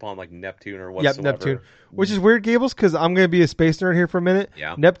based upon like Neptune or whatsoever. Yep, Neptune. Which is weird, Gables, because I'm going to be a space nerd here for a minute.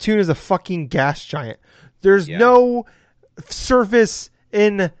 Yeah. Neptune is a fucking gas giant. There's Yeah. no surface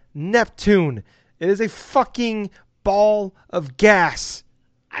in Neptune. It is a fucking ball of gas.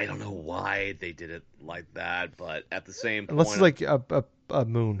 I don't know why they did it like that, but at the same point, Unless it's like a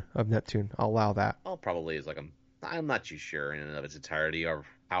moon of Neptune. I'll allow that. probably is like I'm not too sure in and of its entirety or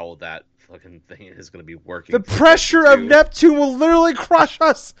how that fucking thing is going to be working. The for pressure Destiny of 2. Neptune will literally crush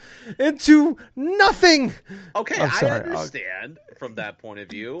us into nothing. Okay, I'm sorry, I understand from that point of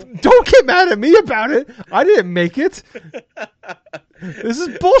view. Don't get mad at me about it. I didn't make it. This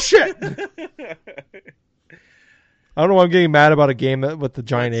is bullshit. I don't know why I'm getting mad about a game with the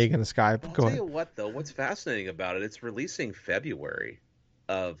giant egg in the sky. I'll Go tell ahead. you what, though, what's fascinating about it, it's releasing February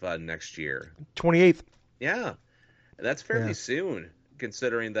of next year. 28th. Yeah, that's fairly Yeah. soon,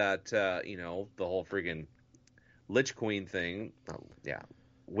 considering that the whole friggin' Lich Queen thing. Oh, yeah,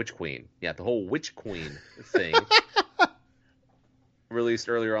 Witch Queen. Yeah, the whole Witch Queen thing released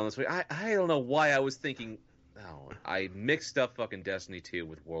earlier on this week. I don't know why I was thinking Oh, I mixed up fucking Destiny 2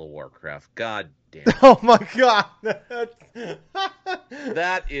 with World of Warcraft. God damn it. Oh my god.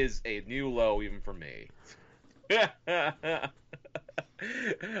 That is a new low even for me.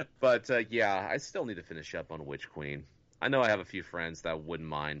 But yeah, I still need to finish up on Witch Queen. I know I have a few friends that wouldn't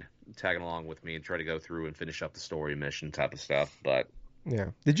mind tagging along with me and try to go through and finish up the story mission type of stuff. But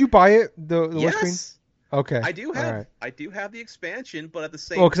Yeah. Did you buy it, the Witch Queen? yes, Okay. All right. I do have the expansion, but at the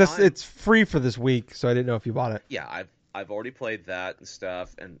Well, same because time, it's free for this week, so I didn't know if you bought it. yeah, I've already played that and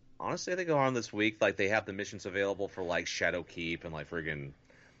stuff. And honestly, I think on this week, like they have the missions available for like Shadow Keep and like friggin'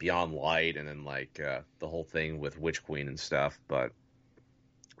 Beyond Light, and then like the whole thing with Witch Queen and stuff. But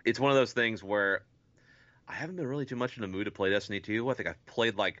it's one of those things where I haven't been really too much in the mood to play Destiny 2. I think I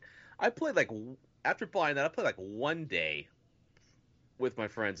played like after buying that, I played like one day with my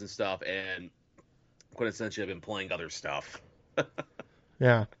friends and stuff, and quite essentially I've been playing other stuff.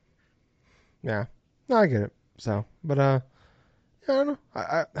 Yeah. Yeah. No, I get it. So, but yeah, I don't know.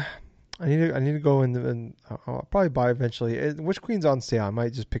 I need to go in and I'll probably buy it eventually. Witch Queen's on sale. I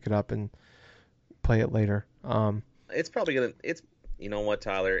might just pick it up and play it later. It's probably gonna. It's You know what,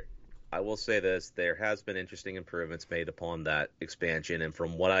 Tyler. I will say this: there has been interesting improvements made upon that expansion, and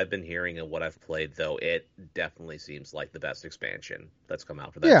from what I've been hearing and what I've played, though, it definitely seems like the best expansion that's come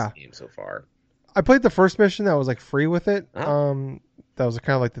out for that Yeah. game so far. I played the first mission that was like free with it. Uh-huh. That was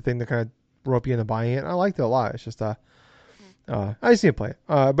kind of like the thing that kind of rope you into buying it. I liked it a lot. It's just I just need to play it.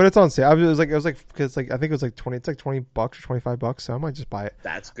 But it's on sale. It was like because like I think it was like 20. It's like $20 or $25. So I might just buy it.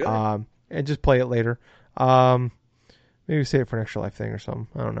 That's good. And just play it later. Maybe save it for an extra life thing or something.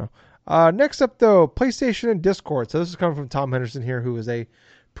 I don't know. Next up though, PlayStation and Discord. So this is coming from Tom Henderson here, who is a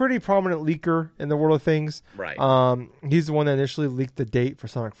pretty prominent leaker in the world of things. Right. He's the one that initially leaked the date for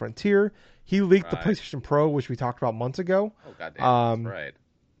Sonic Frontier. He leaked the Right. PlayStation Pro, which we talked about months ago. Oh goddamn, that's right.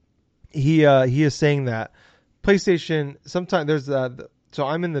 He is saying that PlayStation sometimes there's so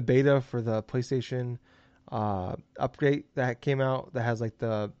I'm in the beta for the PlayStation upgrade that came out that has like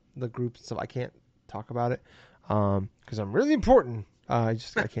the groups and stuff. I can't talk about it because I'm really important. I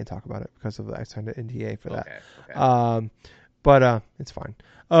can't talk about it because of I signed an NDA for that. Okay. But it's fine.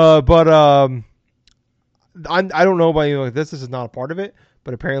 I don't know about you like this. This is not a part of it.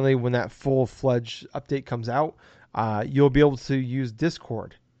 But apparently, when that full-fledged update comes out, you'll be able to use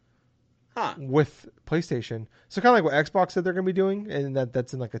Discord Huh. with PlayStation. So kind of like what Xbox said they're going to be doing, and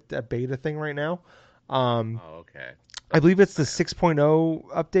that's in like a beta thing right now. Oh, okay. I believe it's the 6.0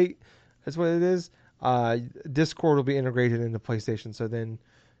 update. That's what it is. Discord will be integrated into PlayStation. So then,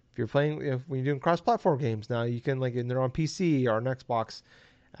 if you're playing, when you're doing cross-platform games now, you can and they're on PC or on Xbox,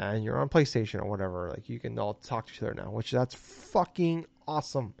 and you're on PlayStation or whatever. Like you can all talk to each other now, which that's fucking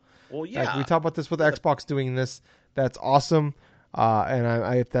awesome. Well, Like yeah. we talked about this with Xbox doing this. That's awesome. And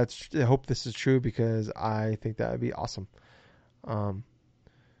I hope this is true because I think that would be awesome. But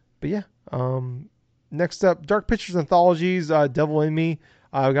yeah. Next up, Dark Pictures Anthologies, Devil in Me.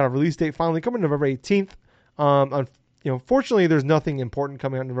 We got a release date finally coming November 18th. Fortunately, there's nothing important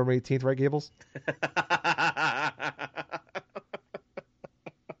coming out November 18th, right, Gables?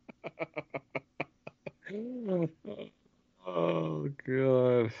 Oh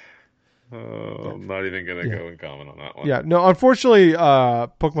god. Oh, I'm not even gonna go and comment on that one. Yeah, no. Unfortunately,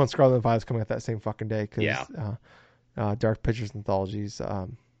 Pokemon Scarlet and Violet is coming out that same fucking day because Dark Pictures Anthologies.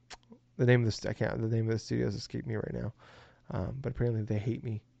 The name of the studio has escaped me right now. But apparently they hate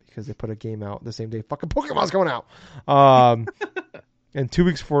me because they put a game out the same day fucking Pokemon's going out. And 2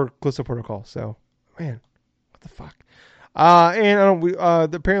 weeks before Callisto Protocol. So, man, what the fuck?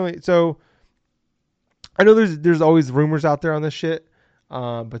 Apparently, so I know there's always rumors out there on this shit.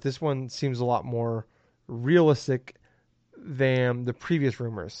 But this one seems a lot more realistic than the previous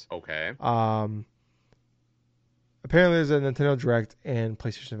rumors. Okay. Apparently there's a Nintendo Direct and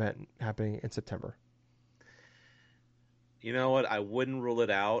PlayStation event happening in September. You know what? I wouldn't rule it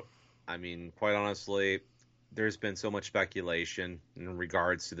out. I mean, quite honestly, there's been so much speculation in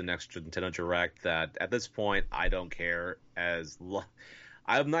regards to the next Nintendo Direct that at this point, I don't care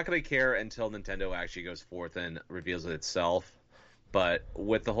I'm not going to care until Nintendo actually goes forth and reveals it itself. But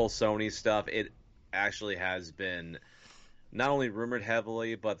with the whole Sony stuff, it actually has been not only rumored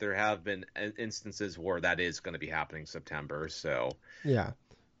heavily, but there have been instances where that is going to be happening September. So yeah,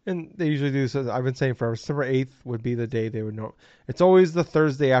 and they usually do. So I've been saying forever, September 8th would be the day they would know. It's always the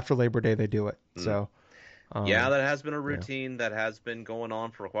Thursday after Labor Day they do it. So yeah, that has been a routine that has been going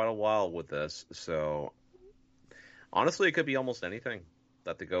on for quite a while with this. So honestly, it could be almost anything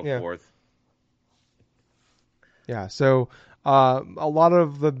that they go forth. Yeah. So a lot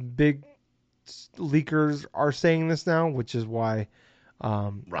of the big leakers are saying this now, which is why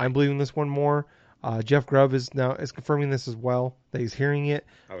I'm believing this one more. Jeff Grubb is confirming this as well, that he's hearing it.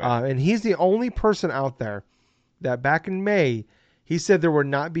 Okay. And he's the only person out there that back in May, he said there would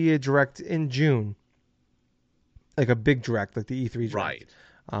not be a direct in June, like a big direct, like the E3 direct. Right.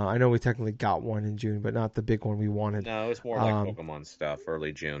 I know we technically got one in June, but not the big one we wanted. No, it's more like Pokemon stuff,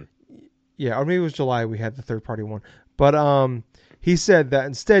 early June. Yeah, or maybe it was July we had the third-party one. But he said that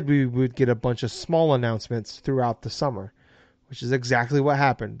instead we would get a bunch of small announcements throughout the summer, which is exactly what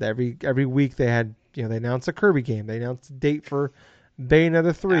happened. Every week they had, they announced a Kirby game. They announced a date for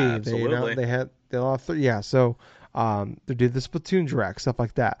Bayonetta 3. Absolutely. They lost so they did the Splatoon direct, stuff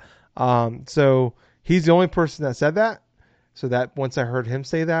like that. So he's the only person that said that. So that once I heard him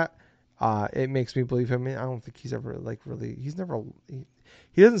say that, it makes me believe him. I don't think he's ever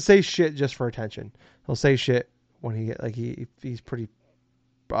he doesn't say shit just for attention. He'll say shit when he's pretty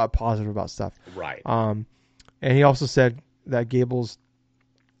positive about stuff. Right. And he also said that Gables,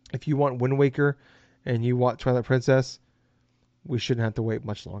 if you want Wind Waker and you want Twilight Princess, we shouldn't have to wait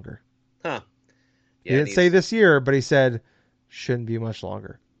much longer. Huh. Yeah, he didn't say this year, but he said shouldn't be much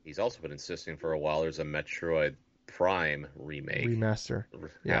longer. He's also been insisting for a while there's a Metroid Prime remaster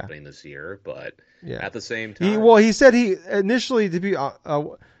happening this year, but at the same time, he said he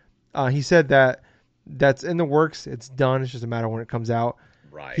said that that's in the works. It's done. It's just a matter of when it comes out.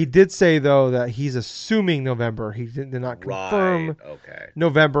 Right. He did say though that he's assuming November. He did not confirm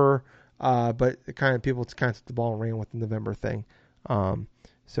November, but people took the ball and ran with the November thing.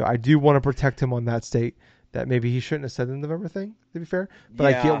 So I do want to protect him on that state. That maybe he shouldn't have said the November thing, to be fair. But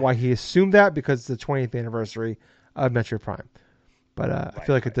I get why he assumed that, because it's the 20th anniversary of Metroid Prime. But I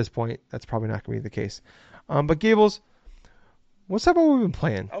feel like at this point, that's probably not going to be the case. But Gables, what's up? What we've been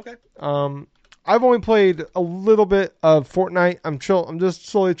playing? Okay. I've only played a little bit of Fortnite. I'm just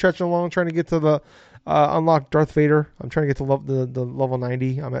slowly trudging along, trying to get to the unlock Darth Vader. I'm trying to get to the level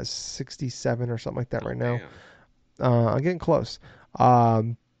 90. I'm at 67 or something like that right now. I'm getting close.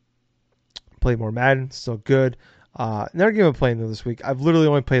 Played more Madden, still good. Another game I'm playing though this week, I've literally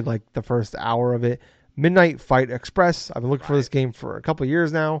only played like the first hour of it. Midnight Fight Express. I've been looking for this game for a couple of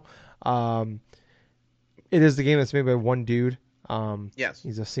years now. It is the game that's made by one dude. Yes.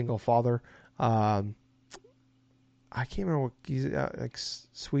 He's a single father. I can't remember what he's like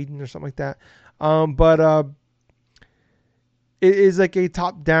Sweden or something like that. But it is like a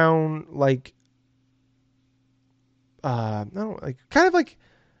top down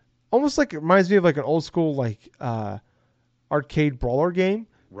almost like it reminds me of like an old school arcade brawler game,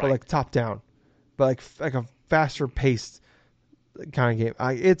 but like top down, but like a faster paced kind of game.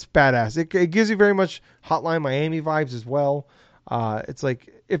 It's badass. It gives you very much Hotline Miami vibes as well. It's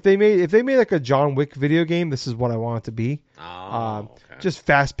like if they made like a John Wick video game, this is what I want it to be. Okay. Just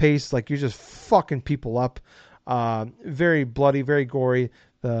fast paced, like you're just fucking people up. Very bloody, very gory.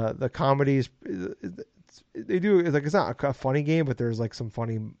 The comedies they do it's not a funny game, but there's like some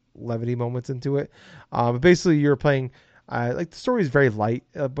funny levity moments into it. But basically you're playing the story is very light,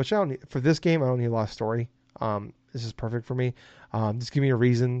 but for this game I don't need a lot of story. This is perfect for me. Just give me a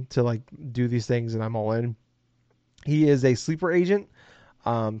reason to like do these things and I'm all in. He is a sleeper agent.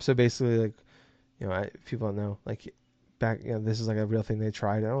 So basically people don't know, like back, this is like a real thing they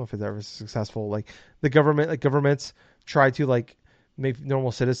tried. I don't know if it's ever successful. Like the governments try to like make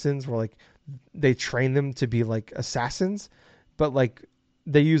normal citizens where like they train them to be like assassins, but like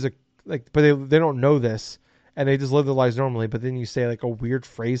they use but they don't know this and they just live their lives normally. But then you say like a weird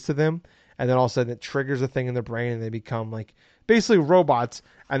phrase to them, and then all of a sudden it triggers a thing in their brain and they become like basically robots,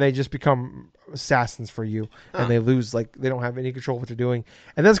 and they just become assassins for you. And they lose, like they don't have any control of what they're doing.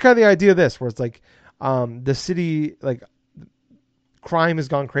 And that's kind of the idea of this, where it's like the city, like crime has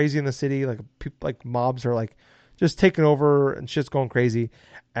gone crazy in the city, like people, like mobs are like just taking over and shit's going crazy,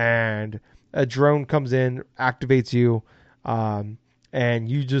 and a drone comes in, activates you, and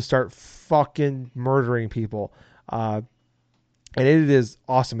you just start fucking murdering people. And it is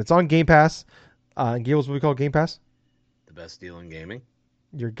awesome. It's on Game Pass. Gables, what we call Game Pass? The best deal in gaming.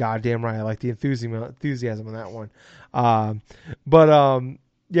 You're goddamn right. I like the enthusiasm on that one.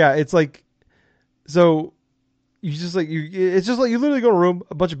 Yeah, it's like, so you just like it's just like you literally go to a room,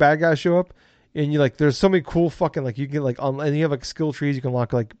 a bunch of bad guys show up, and you like there's so many cool fucking like you can like and you have like skill trees, you can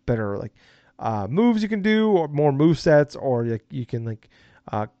unlock like better like moves you can do, or more move sets, or like you can like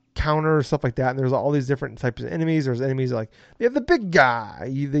counter stuff like that. And there's all these different types of enemies. There's enemies like they have the big guy.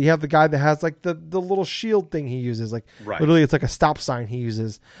 You have the guy that has like the little shield thing he uses. Like literally, it's like a stop sign he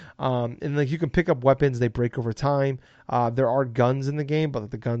uses. And like you can pick up weapons. They break over time. There are guns in the game, but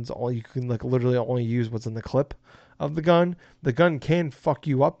the guns all you can like literally only use what's in the clip of the gun. The gun can fuck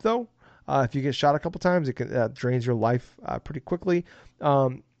you up though. If you get shot a couple times, it can drains your life pretty quickly.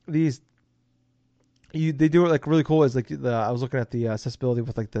 These they do it like really cool. Is like I was looking at the accessibility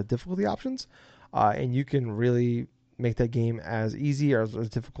with like the difficulty options, and you can really make that game as easy or as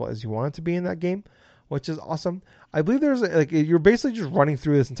difficult as you want it to be in that game, which is awesome. I believe there's like you're basically just running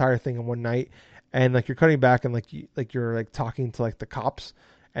through this entire thing in one night, and like you're cutting back and you're like talking to like the cops,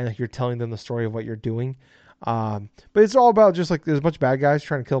 and like you're telling them the story of what you're doing. But it's all about just like there's a bunch of bad guys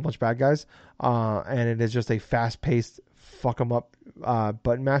trying to kill a bunch of bad guys, and it is just a fast paced fuck 'em up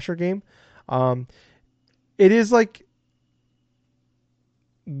button masher game. Um, it is like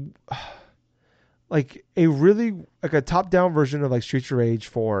a really like a top down version of like Streets of Rage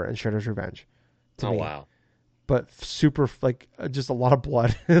 4 and Shredder's Revenge to Oh me, wow. but super like just a lot of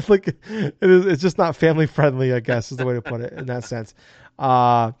blood. It's like it's just not family friendly, I guess is the way to put it in that sense.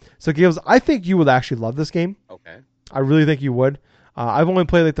 So Gales, I think you would actually love this game. Okay. I really think you would. I've only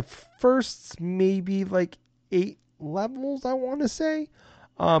played like the first maybe like 8 levels, I want to say.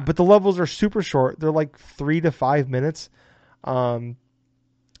 But the levels are super short. They're like 3 to 5 minutes. Um,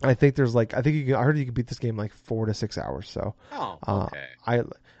 I think there's like I think you can. I heard you can beat this game like 4 to 6 hours. So Oh, uh, okay.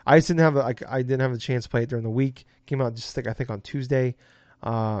 I just didn't have I didn't have a chance to play it during the week. Came out just like I think on Tuesday,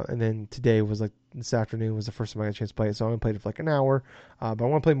 and then today was like this afternoon was the first time I got a chance to play it. So I only played it for like an hour, but I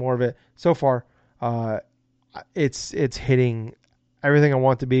want to play more of it. So far, it's hitting everything I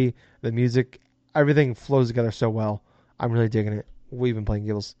want it to be. The music, everything flows together so well. I'm really digging it. We've been playing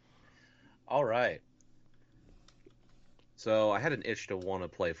Gills. All right. So I had an itch to want to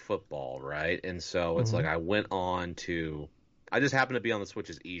play football, right? And so it's Mm-hmm. like I just happened to be on the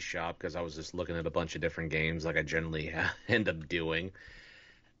Switch's eShop because I was just looking at a bunch of different games like I generally end up doing.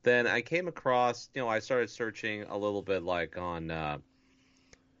 Then I came across, I started searching a little bit like on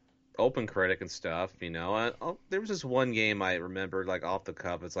OpenCritic and stuff, and there was this one game I remembered like off the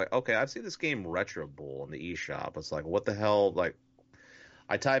cuff. It's like, okay, I've seen this game Retro Bull in the eShop. It's like, what the hell? Like,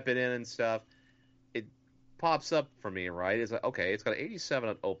 I type it in and stuff. It pops up for me, right? It's like, okay, it's got 87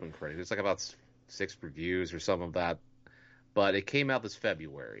 on OpenCritic. It's like about 6 reviews or some of that. But it came out this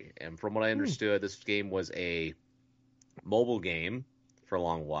February, and from what I Hmm. understood, this game was a mobile game for a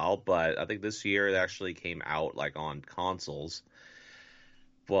long while. But I think this year it actually came out like on consoles.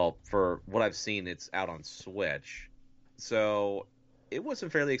 Well, for what I've seen, it's out on Switch. So it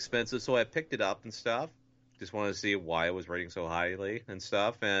wasn't fairly expensive, so I picked it up and stuff. Just wanted to see why it was rating so highly and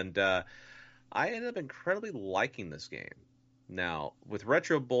stuff. And I ended up incredibly liking this game. Now, with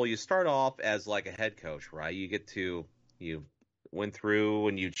Retro Bowl, you start off as like a head coach, right? You went through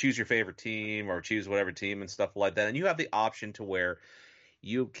and you choose your favorite team or choose whatever team and stuff like that. And you have the option to where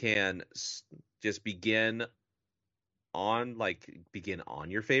you can just begin on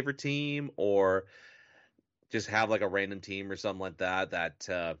your favorite team or just have like a random team or something like that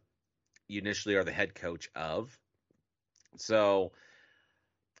you initially are the head coach of. So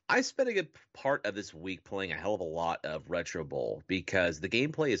I spent a good part of this week playing a hell of a lot of Retro Bowl because the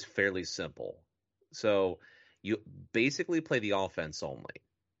gameplay is fairly simple. So you basically play the offense only,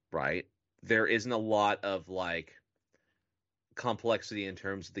 right? There isn't a lot of like complexity in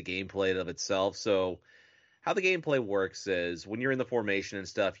terms of the gameplay of itself. So how the gameplay works is when you're in the formation and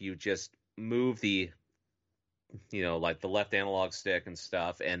stuff, you just move like the left analog stick and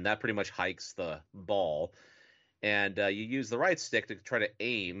stuff, and that pretty much hikes the ball. And you use the right stick to try to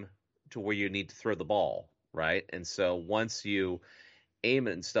aim to where you need to throw the ball, right? And so once you aim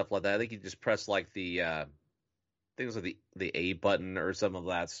it and stuff like that, I think you just press like the things like the A button or some of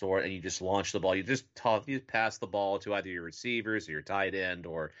that sort, and you just launch the ball. You pass the ball to either your receivers or your tight end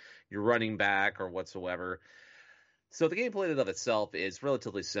or your running back or whatsoever. So the gameplay in and of itself is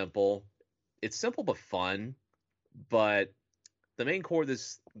relatively simple. It's simple but fun, but the main core of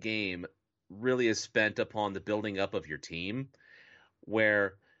this game really is spent upon the building up of your team.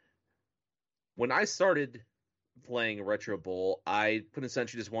 Where when I started playing Retro Bowl, I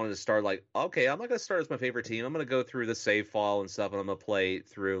essentially just wanted to start like, okay, I'm not going to start as my favorite team. I'm going to go through the save file and stuff, and I'm going to play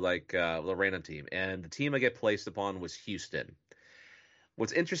through like the random team. And the team I get placed upon was Houston.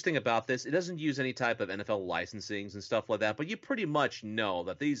 What's interesting about this, it doesn't use any type of NFL licensings and stuff like that, but you pretty much know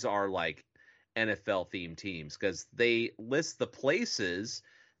that these are like NFL themed teams because they list the places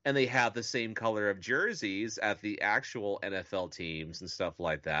and they have the same color of jerseys at the actual NFL teams and stuff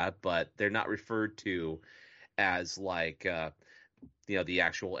like that, but they're not referred to as like the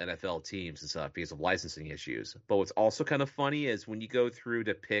actual NFL teams and stuff because of licensing issues. But what's also kind of funny is when you go through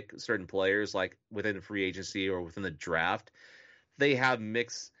to pick certain players like within free agency or within the draft, they have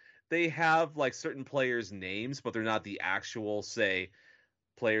mixed they have like certain players' names, but they're not the actual, say,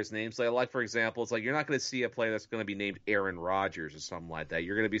 players' names. Like for example, it's like you're not going to see a player that's going to be named Aaron Rodgers or something like that.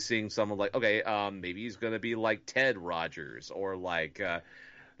 You're going to be seeing someone like, okay, maybe he's going to be like Ted Rogers or like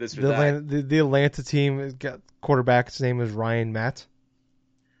this or The that. Atlanta team has got quarterback's name is Ryan Matt.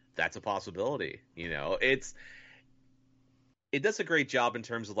 That's a possibility. It does a great job in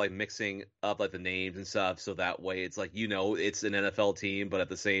terms of like mixing up like the names and stuff, so that way it's like it's an NFL team, but at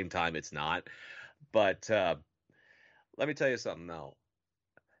the same time it's not. But let me tell you something though.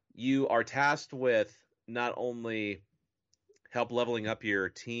 You are tasked with not only help leveling up your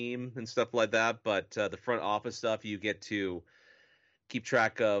team and stuff like that, but the front office stuff you get to keep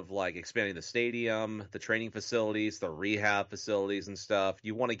track of, like expanding the stadium, the training facilities, the rehab facilities and stuff.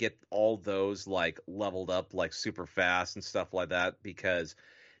 You want to get all those like leveled up like super fast and stuff like that, because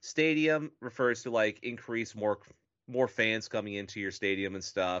stadium refers to like increase more fans coming into your stadium and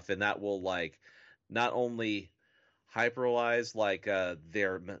stuff, and that will like not only hyperlize like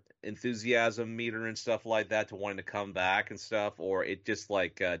their enthusiasm meter and stuff like that to wanting to come back and stuff, or it just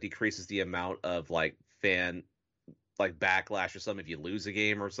like decreases the amount of like fan like backlash or something if you lose a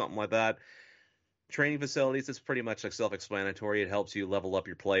game or something like that. Training facilities is pretty much like self-explanatory. It helps you level up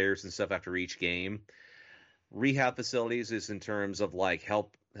your players and stuff after each game. Rehab facilities is in terms of like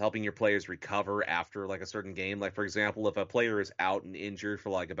helping your players recover after like a certain game. Like for example, if a player is out and injured for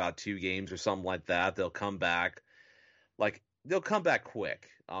like about 2 games or something like that, they'll come back. Like they'll come back quick.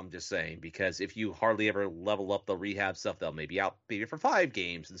 I'm just saying, because if you hardly ever level up the rehab stuff, they'll maybe out maybe for 5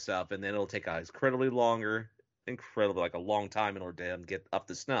 games and stuff, and then it'll take incredibly like a long time in order to get up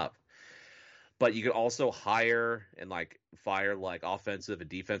to snuff. But you can also hire and like fire like offensive and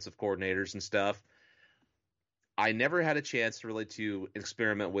defensive coordinators and stuff. I never had a chance really to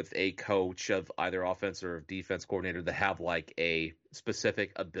experiment with a coach of either offense or defense coordinator that have like a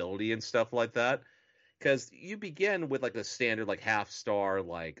specific ability and stuff like that. Because you begin with like a standard like half star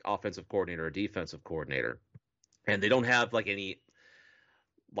like offensive coordinator or defensive coordinator, and they don't have like any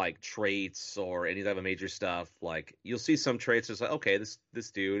like traits or any type of major stuff. Like you'll see some traits that's like, okay, this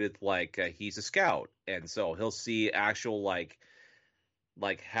dude, it's like he's a scout, and so he'll see actual like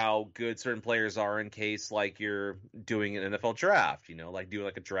how good certain players are in case like you're doing an NFL draft, like doing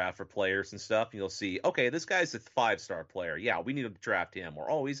like a draft for players and stuff. And you'll see, okay, this guy's a 5-star player. Yeah, we need to draft him. Or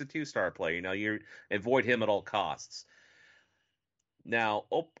oh, he's a 2-star player. You avoid him at all costs. Now,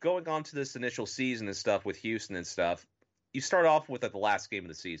 going on to this initial season and stuff with Houston and stuff, you start off with like the last game of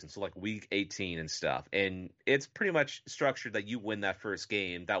the season, so like week 18 and stuff, and it's pretty much structured that you win that first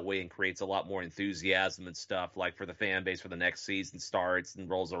game. That way, it creates a lot more enthusiasm and stuff, like for the fan base for the next season starts and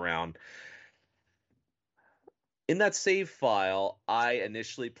rolls around. In that save file, I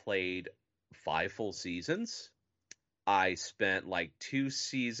initially played 5 full seasons. I spent like 2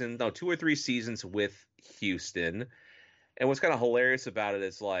 or 3 seasons with Houston, and what's kind of hilarious about it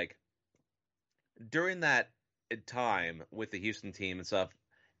is like during that time with the Houston team and stuff,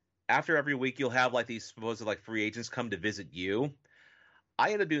 after every week you'll have like these supposed like free agents come to visit you. I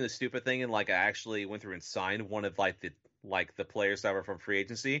ended up doing the stupid thing and like I actually went through and signed one of like the players that were from free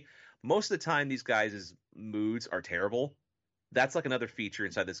agency. Most of the time these guys' moods are terrible. That's like another feature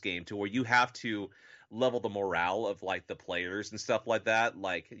inside this game to where you have to level the morale of like the players and stuff like that.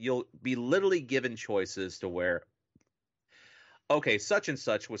 Like you'll be literally given choices to where, okay, such and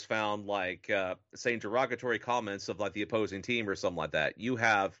such was found like saying derogatory comments of like the opposing team or something like that. You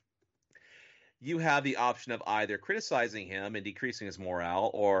have the option of either criticizing him and decreasing his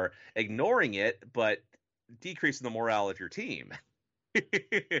morale, or ignoring it but decreasing the morale of your team.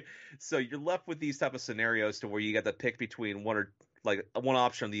 So you're left with these type of scenarios to where you got to pick between one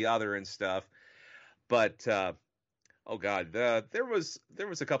option or the other and stuff. But oh god, there was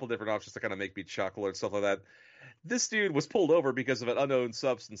a couple different options to kind of make me chuckle and stuff like that. This dude was pulled over because of an unknown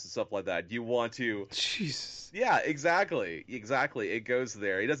substance and stuff like that. You want to, Jesus. yeah, exactly, exactly. It goes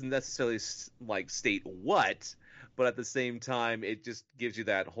there. He doesn't necessarily like state what, but at the same time, it just gives you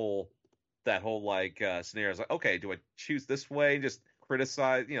that whole like scenario. It's like, okay, do I choose this way and just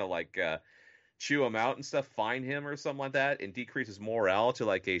criticize, like chew him out and stuff, fine him or something like that, and decrease his morale to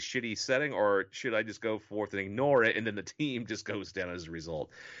like a shitty setting, or should I just go forth and ignore it, and then the team just goes down as a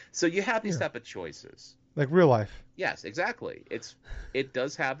result? So you have these Yeah. type of choices. Like real life. Yes, exactly. It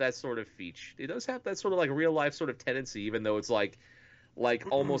does have that sort of feature. It does have that sort of like real life sort of tendency, even though it's like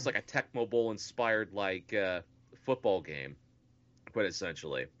almost like a Tecmo Bowl inspired like football game, quite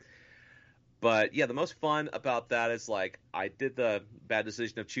essentially. But yeah, the most fun about that is like I did the bad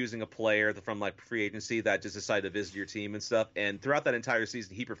decision of choosing a player from like free agency that just decided to visit your team and stuff. And throughout that entire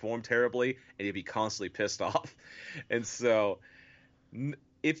season, he performed terribly, and he'd be constantly pissed off. And so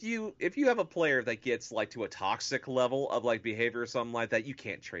if you have a player that gets like to a toxic level of like behavior or something like that, you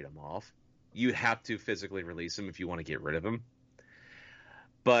can't trade him off. You have to physically release him if you want to get rid of him.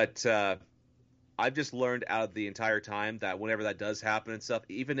 But I've just learned out of the entire time that whenever that does happen and stuff,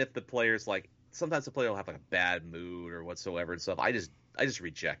 even if the player's like, sometimes the player will have like a bad mood or whatsoever and stuff, I just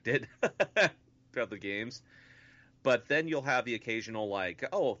reject it throughout the games. But then you'll have the occasional like,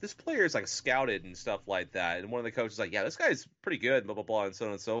 oh, this player is like scouted and stuff like that, and one of the coaches is like, yeah, this guy's pretty good, blah blah blah, and so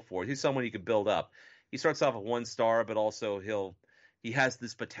on and so forth. He's someone you can build up. He starts off at 1 star, but also he has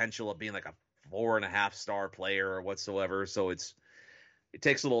this potential of being like a 4.5 star player or whatsoever. So it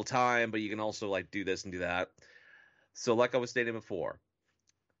takes a little time, but you can also like do this and do that. So like I was stating before,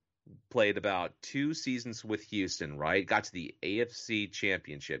 played about 2 seasons with Houston, right? Got to the AFC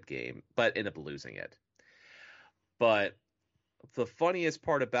Championship game, but ended up losing it. But the funniest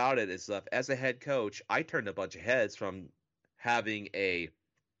part about it is that as a head coach, I turned a bunch of heads from having a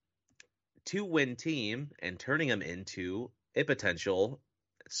 2-win team and turning them into a potential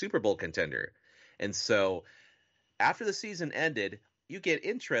Super Bowl contender. And so after the season ended, you get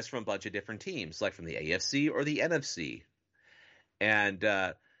interest from a bunch of different teams, like from the AFC or the NFC. And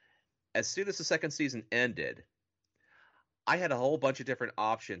as soon as the second season ended, I had a whole bunch of different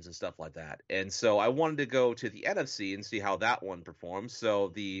options and stuff like that. And so I wanted to go to the NFC and see how that one performs.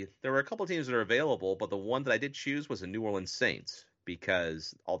 So there were a couple teams that are available, but the one that I did choose was the New Orleans Saints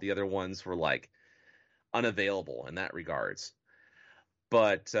because all the other ones were like unavailable in that regards.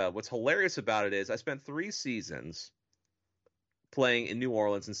 But what's hilarious about it is I spent 3 seasons playing in New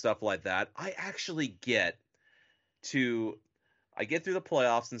Orleans and stuff like that. To I get through the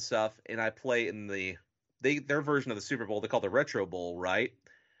playoffs and stuff, and I play in their version of the Super Bowl. They call the Retro Bowl, right?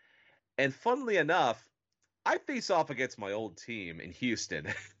 And funnily enough, I face off against my old team in Houston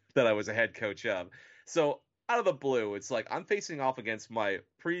that I was a head coach of. So out of the blue, it's like I'm facing off against my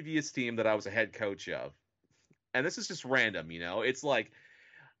previous team that I was a head coach of. And this is just random, you know? It's like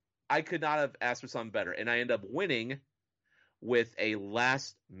I could not have asked for something better. And I end up winning with a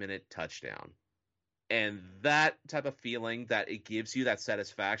last minute touchdown. And that type of feeling that it gives you that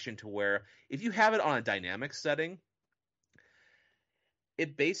satisfaction to where if you have it on a dynamic setting,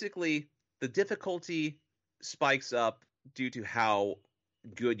 it basically the difficulty spikes up due to how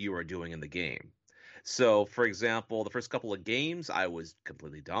good you are doing in the game. So, for example, the first couple of games, I was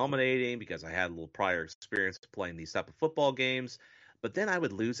completely dominating because I had a little prior experience playing these type of football games. But then I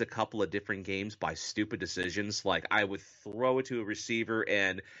would lose a couple of different games by stupid decisions. Like I would throw it to a receiver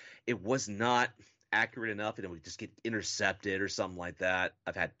and it was not accurate enough and it would just get intercepted or something like that.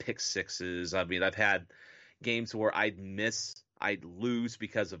 I've had pick sixes. I mean, I've had games where I'd lose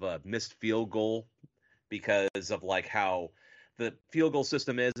because of a missed field goal because of like how the field goal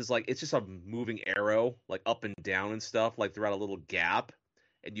system is like it's just a moving arrow like up and down and stuff like throughout a little gap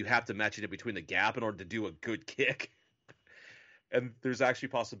and you have to match it in between the gap in order to do a good kick. And there's actually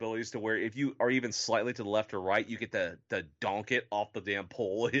possibilities to where if you are even slightly to the left or right, you get to donk it off the damn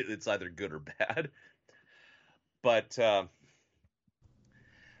pole. It's either good or bad. But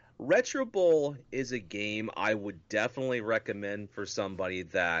Retro Bowl is a game I would definitely recommend for somebody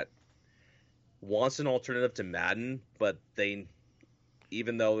that wants an alternative to Madden, but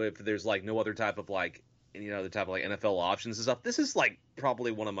even though if there's like no other type of like the type of like NFL options and stuff, this is like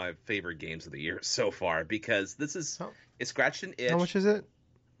probably one of my favorite games of the year so far because it scratched an itch. How much is it?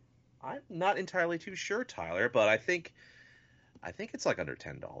 I'm not entirely too sure, Tyler, but I think it's like under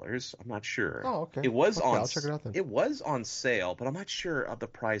 $10. I'm not sure. Oh, okay. I'll check it out then. It was on sale, but I'm not sure of the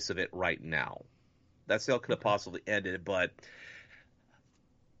price of it right now. That sale could have possibly ended, but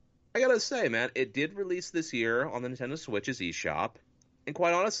I gotta say, man, it did release this year on the Nintendo Switch's eShop. And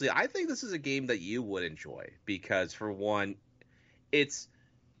quite honestly, I think this is a game that you would enjoy because, for one, it's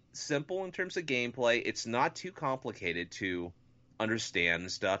simple in terms of gameplay. It's not too complicated to understand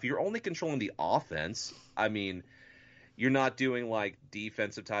and stuff. You're only controlling the offense. I mean, you're not doing like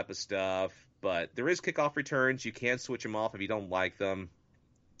defensive type of stuff, but there is kickoff returns. You can switch them off if you don't like them.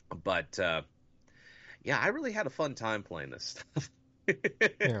 But yeah, I really had a fun time playing this stuff.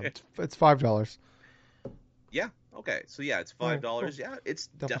 Yeah, it's $5. Yeah. Okay. So yeah, it's $5. Cool. Yeah, it's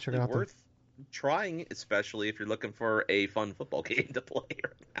definitely worth trying, especially if you're looking for a fun football game to play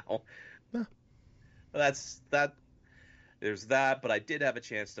right now. Yeah. That's that. There's that, but I did have a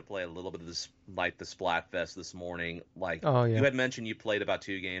chance to play a little bit of this, like the Splatfest this morning. Like you had mentioned, you played about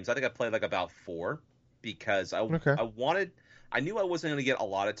 2 games. I think I played like about 4 because I knew I wasn't going to get a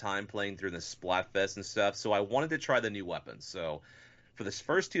lot of time playing through the Splatfest and stuff, so I wanted to try the new weapons. So for the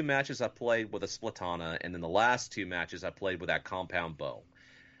first 2 matches, I played with a Splatana, and then the last 2 matches, I played with that compound bow.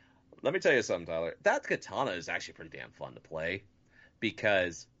 Let me tell you something, Tyler. That katana is actually pretty damn fun to play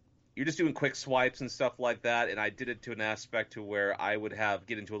because you're just doing quick swipes and stuff like that, and I did it to an aspect to where I would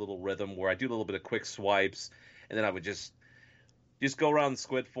get into a little rhythm where I do a little bit of quick swipes, and then I would just just go around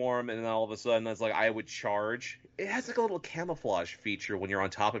squid form, and then all of a sudden, it's like I would charge. It has like a little camouflage feature when you're on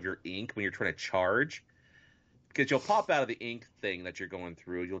top of your ink when you're trying to charge, because you'll pop out of the ink thing that you're going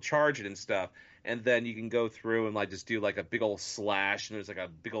through, you'll charge it and stuff, and then you can go through and like just do like a big old slash, and there's like a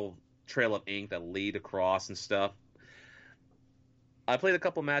big old trail of ink that lead across and stuff. I played a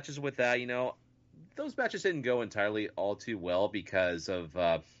couple matches with that. Those matches didn't go entirely all too well because of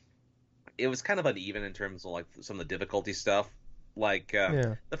it was kind of uneven in terms of like some of the difficulty stuff. Like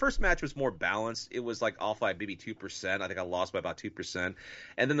Yeah. the first match was more balanced. It was like off by maybe 2%. I think I lost by about 2%.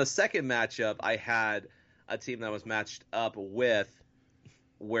 And then the second matchup, I had a team that was matched up with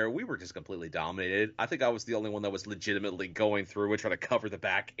where we were just completely dominated. I think I was the only one that was legitimately going through and trying to cover the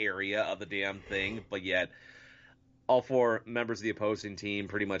back area of the damn thing, but yet all four members of the opposing team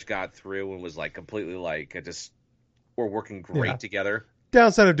pretty much got through and was like completely like just we're working great Yeah. together.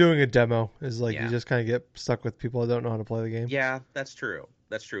 Downside of doing a demo is like Yeah. you just kind of get stuck with people that don't know how to play the game. Yeah, that's true.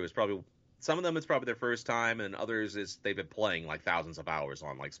 That's true. It's probably some of them it's probably their first time, and others is they've been playing like thousands of hours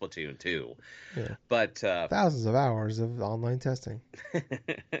on like Splatoon 2. Yeah. But Thousands of hours of online testing.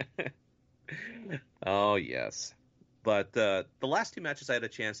 oh yes. But the last two matches I had a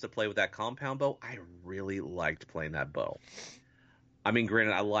chance to play with that compound bow, I really liked playing that bow. I mean,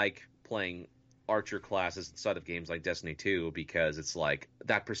 granted, I like playing archer classes inside of games like Destiny 2 because it's like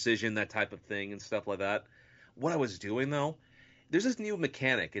that precision, that type of thing, and stuff like that. What I was doing though, there's this new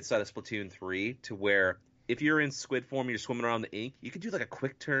mechanic inside of Splatoon 3 to where if you're in squid form, you're swimming around the ink, you can do like a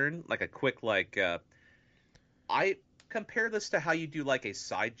quick turn, like a quick I compare this to how you do like a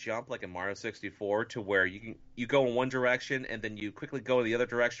side jump, like in Mario 64, to where you go in one direction and then you quickly go in the other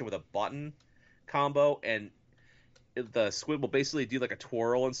direction with a button combo, and the squid will basically do like a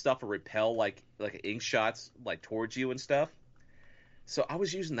twirl and stuff or repel like ink shots like towards you and stuff. So I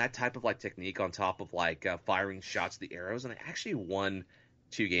was using that type of like technique on top of like firing shots of the arrows, and I actually won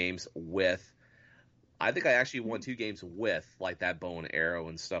two games with. I think I actually won two games with like that bow and arrow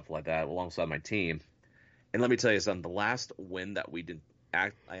and stuff like that alongside my team. And let me tell you something: the last win that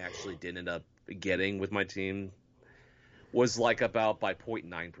I actually did end up getting with my team was like about by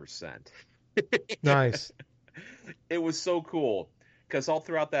 0.9%. Nice. It was so cool because all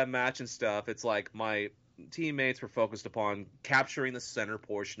throughout that match and stuff, it's like my teammates were focused upon capturing the center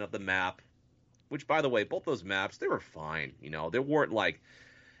portion of the map. Which, by the way, both those maps they were fine. They weren't like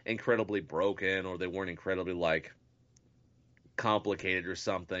incredibly broken or they weren't incredibly like complicated or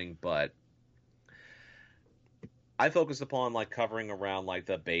something, but I focused upon like covering around like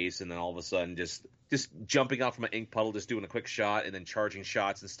the base and then all of a sudden just jumping off from an ink puddle, just doing a quick shot and then charging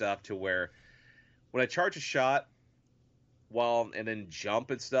shots and stuff to where when I charge a shot and then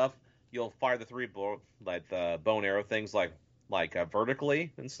jump and stuff, you'll fire the like the bow and arrow things like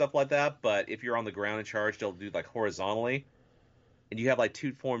vertically and stuff like that. But if you're on the ground and charge, they'll do like horizontally, and you have like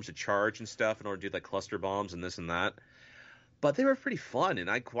two forms of charge and stuff in order to do like cluster bombs and this and that. But they were pretty fun, and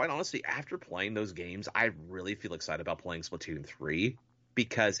I quite honestly, after playing those games, I really feel excited about playing Splatoon 3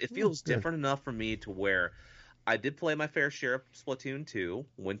 because it feels different enough for me to where I did play my fair share of Splatoon 2,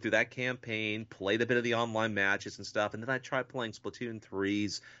 went through that campaign, played a bit of the online matches and stuff, and then I tried playing Splatoon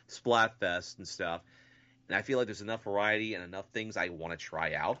 3's Splatfest and stuff. And I feel like there's enough variety and enough things I want to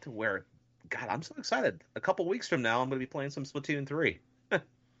try out to where, God, I'm so excited. A couple weeks from now, I'm going to be playing some Splatoon 3. All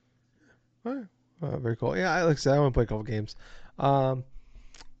right. Very cool. Yeah, like I said, I want to play a couple games.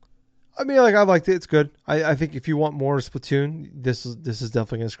 I mean, like I liked it. It's good. I think if you want more Splatoon, this is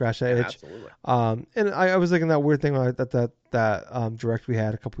definitely gonna scratch that itch. Absolutely. And I was thinking that weird thing like that direct we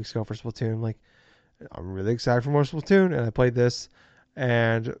had a couple weeks ago for Splatoon. Like, I'm really excited for more Splatoon, and I played this,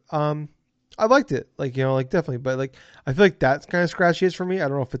 and I liked it. Like like definitely, but like I feel like that's kind of scratchy itch for me. I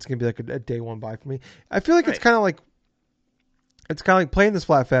don't know if it's gonna be like a day one buy for me. I feel like Right. it's kind of like playing this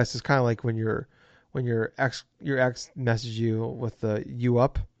Splatfest is kind of like when your ex message you with the you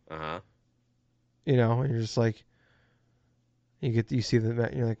up, Uh-huh. and you're just like you see the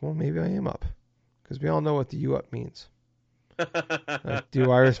you're like, well, maybe I am up, because we all know what the you up means. Like,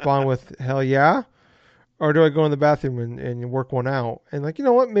 do I respond with hell yeah, or do I go in the bathroom and work one out and like, you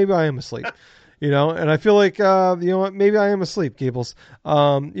know what, maybe I am asleep. And I feel like what, maybe I am asleep, Gables.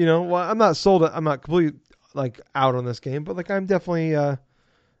 Well, I'm not sold. I'm not completely like out on this game, but like I'm definitely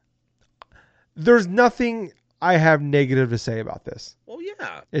there's nothing I have negative to say about this. Well,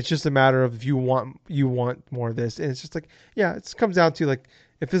 yeah. It's just a matter of if you want more of this, and it's just like, yeah, it comes down to like,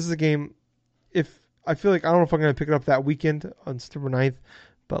 if this is a game, if I feel like I don't know if I'm gonna pick it up that weekend on September 9th,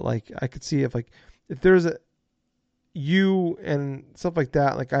 but like I could see if there's a you and stuff like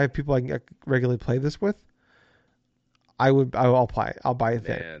that, like I have people I can regularly play this with, I'll buy a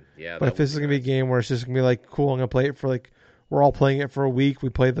thing. Man, yeah. But if this is gonna be a game where it's just gonna be like, cool, I'm gonna play it for like we're all playing it for a week. We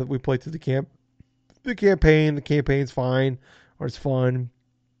play through the campaign. The campaign's fine or it's fun,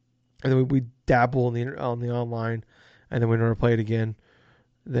 and then we dabble on the online, and then we never play it again.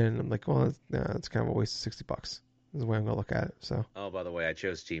 Then I'm like, well, that's kind of a waste of $60. Is the way I'm gonna look at it. So. Oh, by the way, I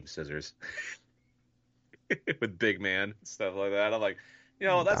chose Team Scissors with Big Man and stuff like that. I'm like,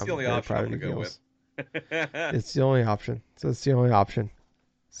 that's the only option I'm gonna go with. It's the only option. So it's the only option.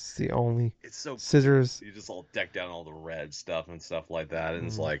 It's the only. It's so Scissors. Cool. You just all deck down all the red stuff and stuff like that, and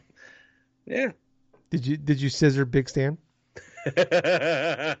it's like, yeah. Did you scissor Big Stan?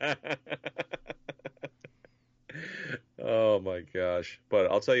 Oh my gosh!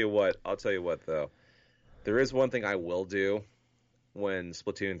 But I'll tell you what though, there is one thing I will do when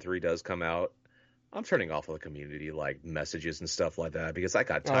Splatoon 3 does come out. I'm turning off all the community like messages and stuff like that because I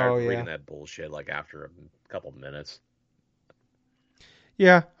got tired of reading that bullshit like after a couple minutes.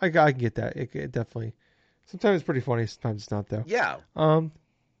 Yeah, I can get that. It definitely. Sometimes it's pretty funny. Sometimes it's not though. Yeah.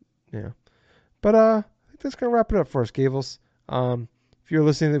 Yeah. But I think that's gonna wrap it up for us, Gables. If you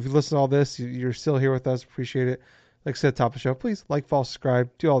listen to all this, you're still here with us. Appreciate it. Like I said, top of the show, please like, follow, subscribe,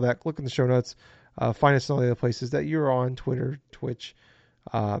 do all that. Look in the show notes. Find us in all the other places that you're on: Twitter, Twitch,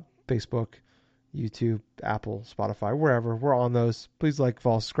 Facebook, YouTube, Apple, Spotify, wherever. We're on those. Please like,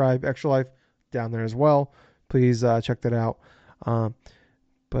 follow, subscribe. Extra Life down there as well. Please check that out.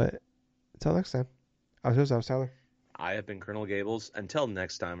 But until next time, I was Tyler. I have been Colonel Gables. Until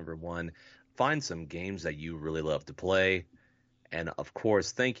next time, everyone, find some games that you really love to play. And, of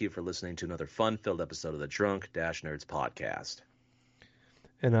course, thank you for listening to another fun-filled episode of the Drunk-Nerds podcast.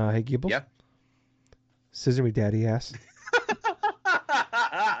 And, hey, Gables? Yeah? Scissor me daddy ass.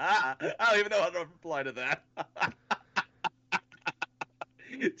 I don't even know how to reply to that.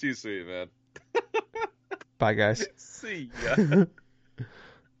 Too sweet, man. Bye, guys. See ya.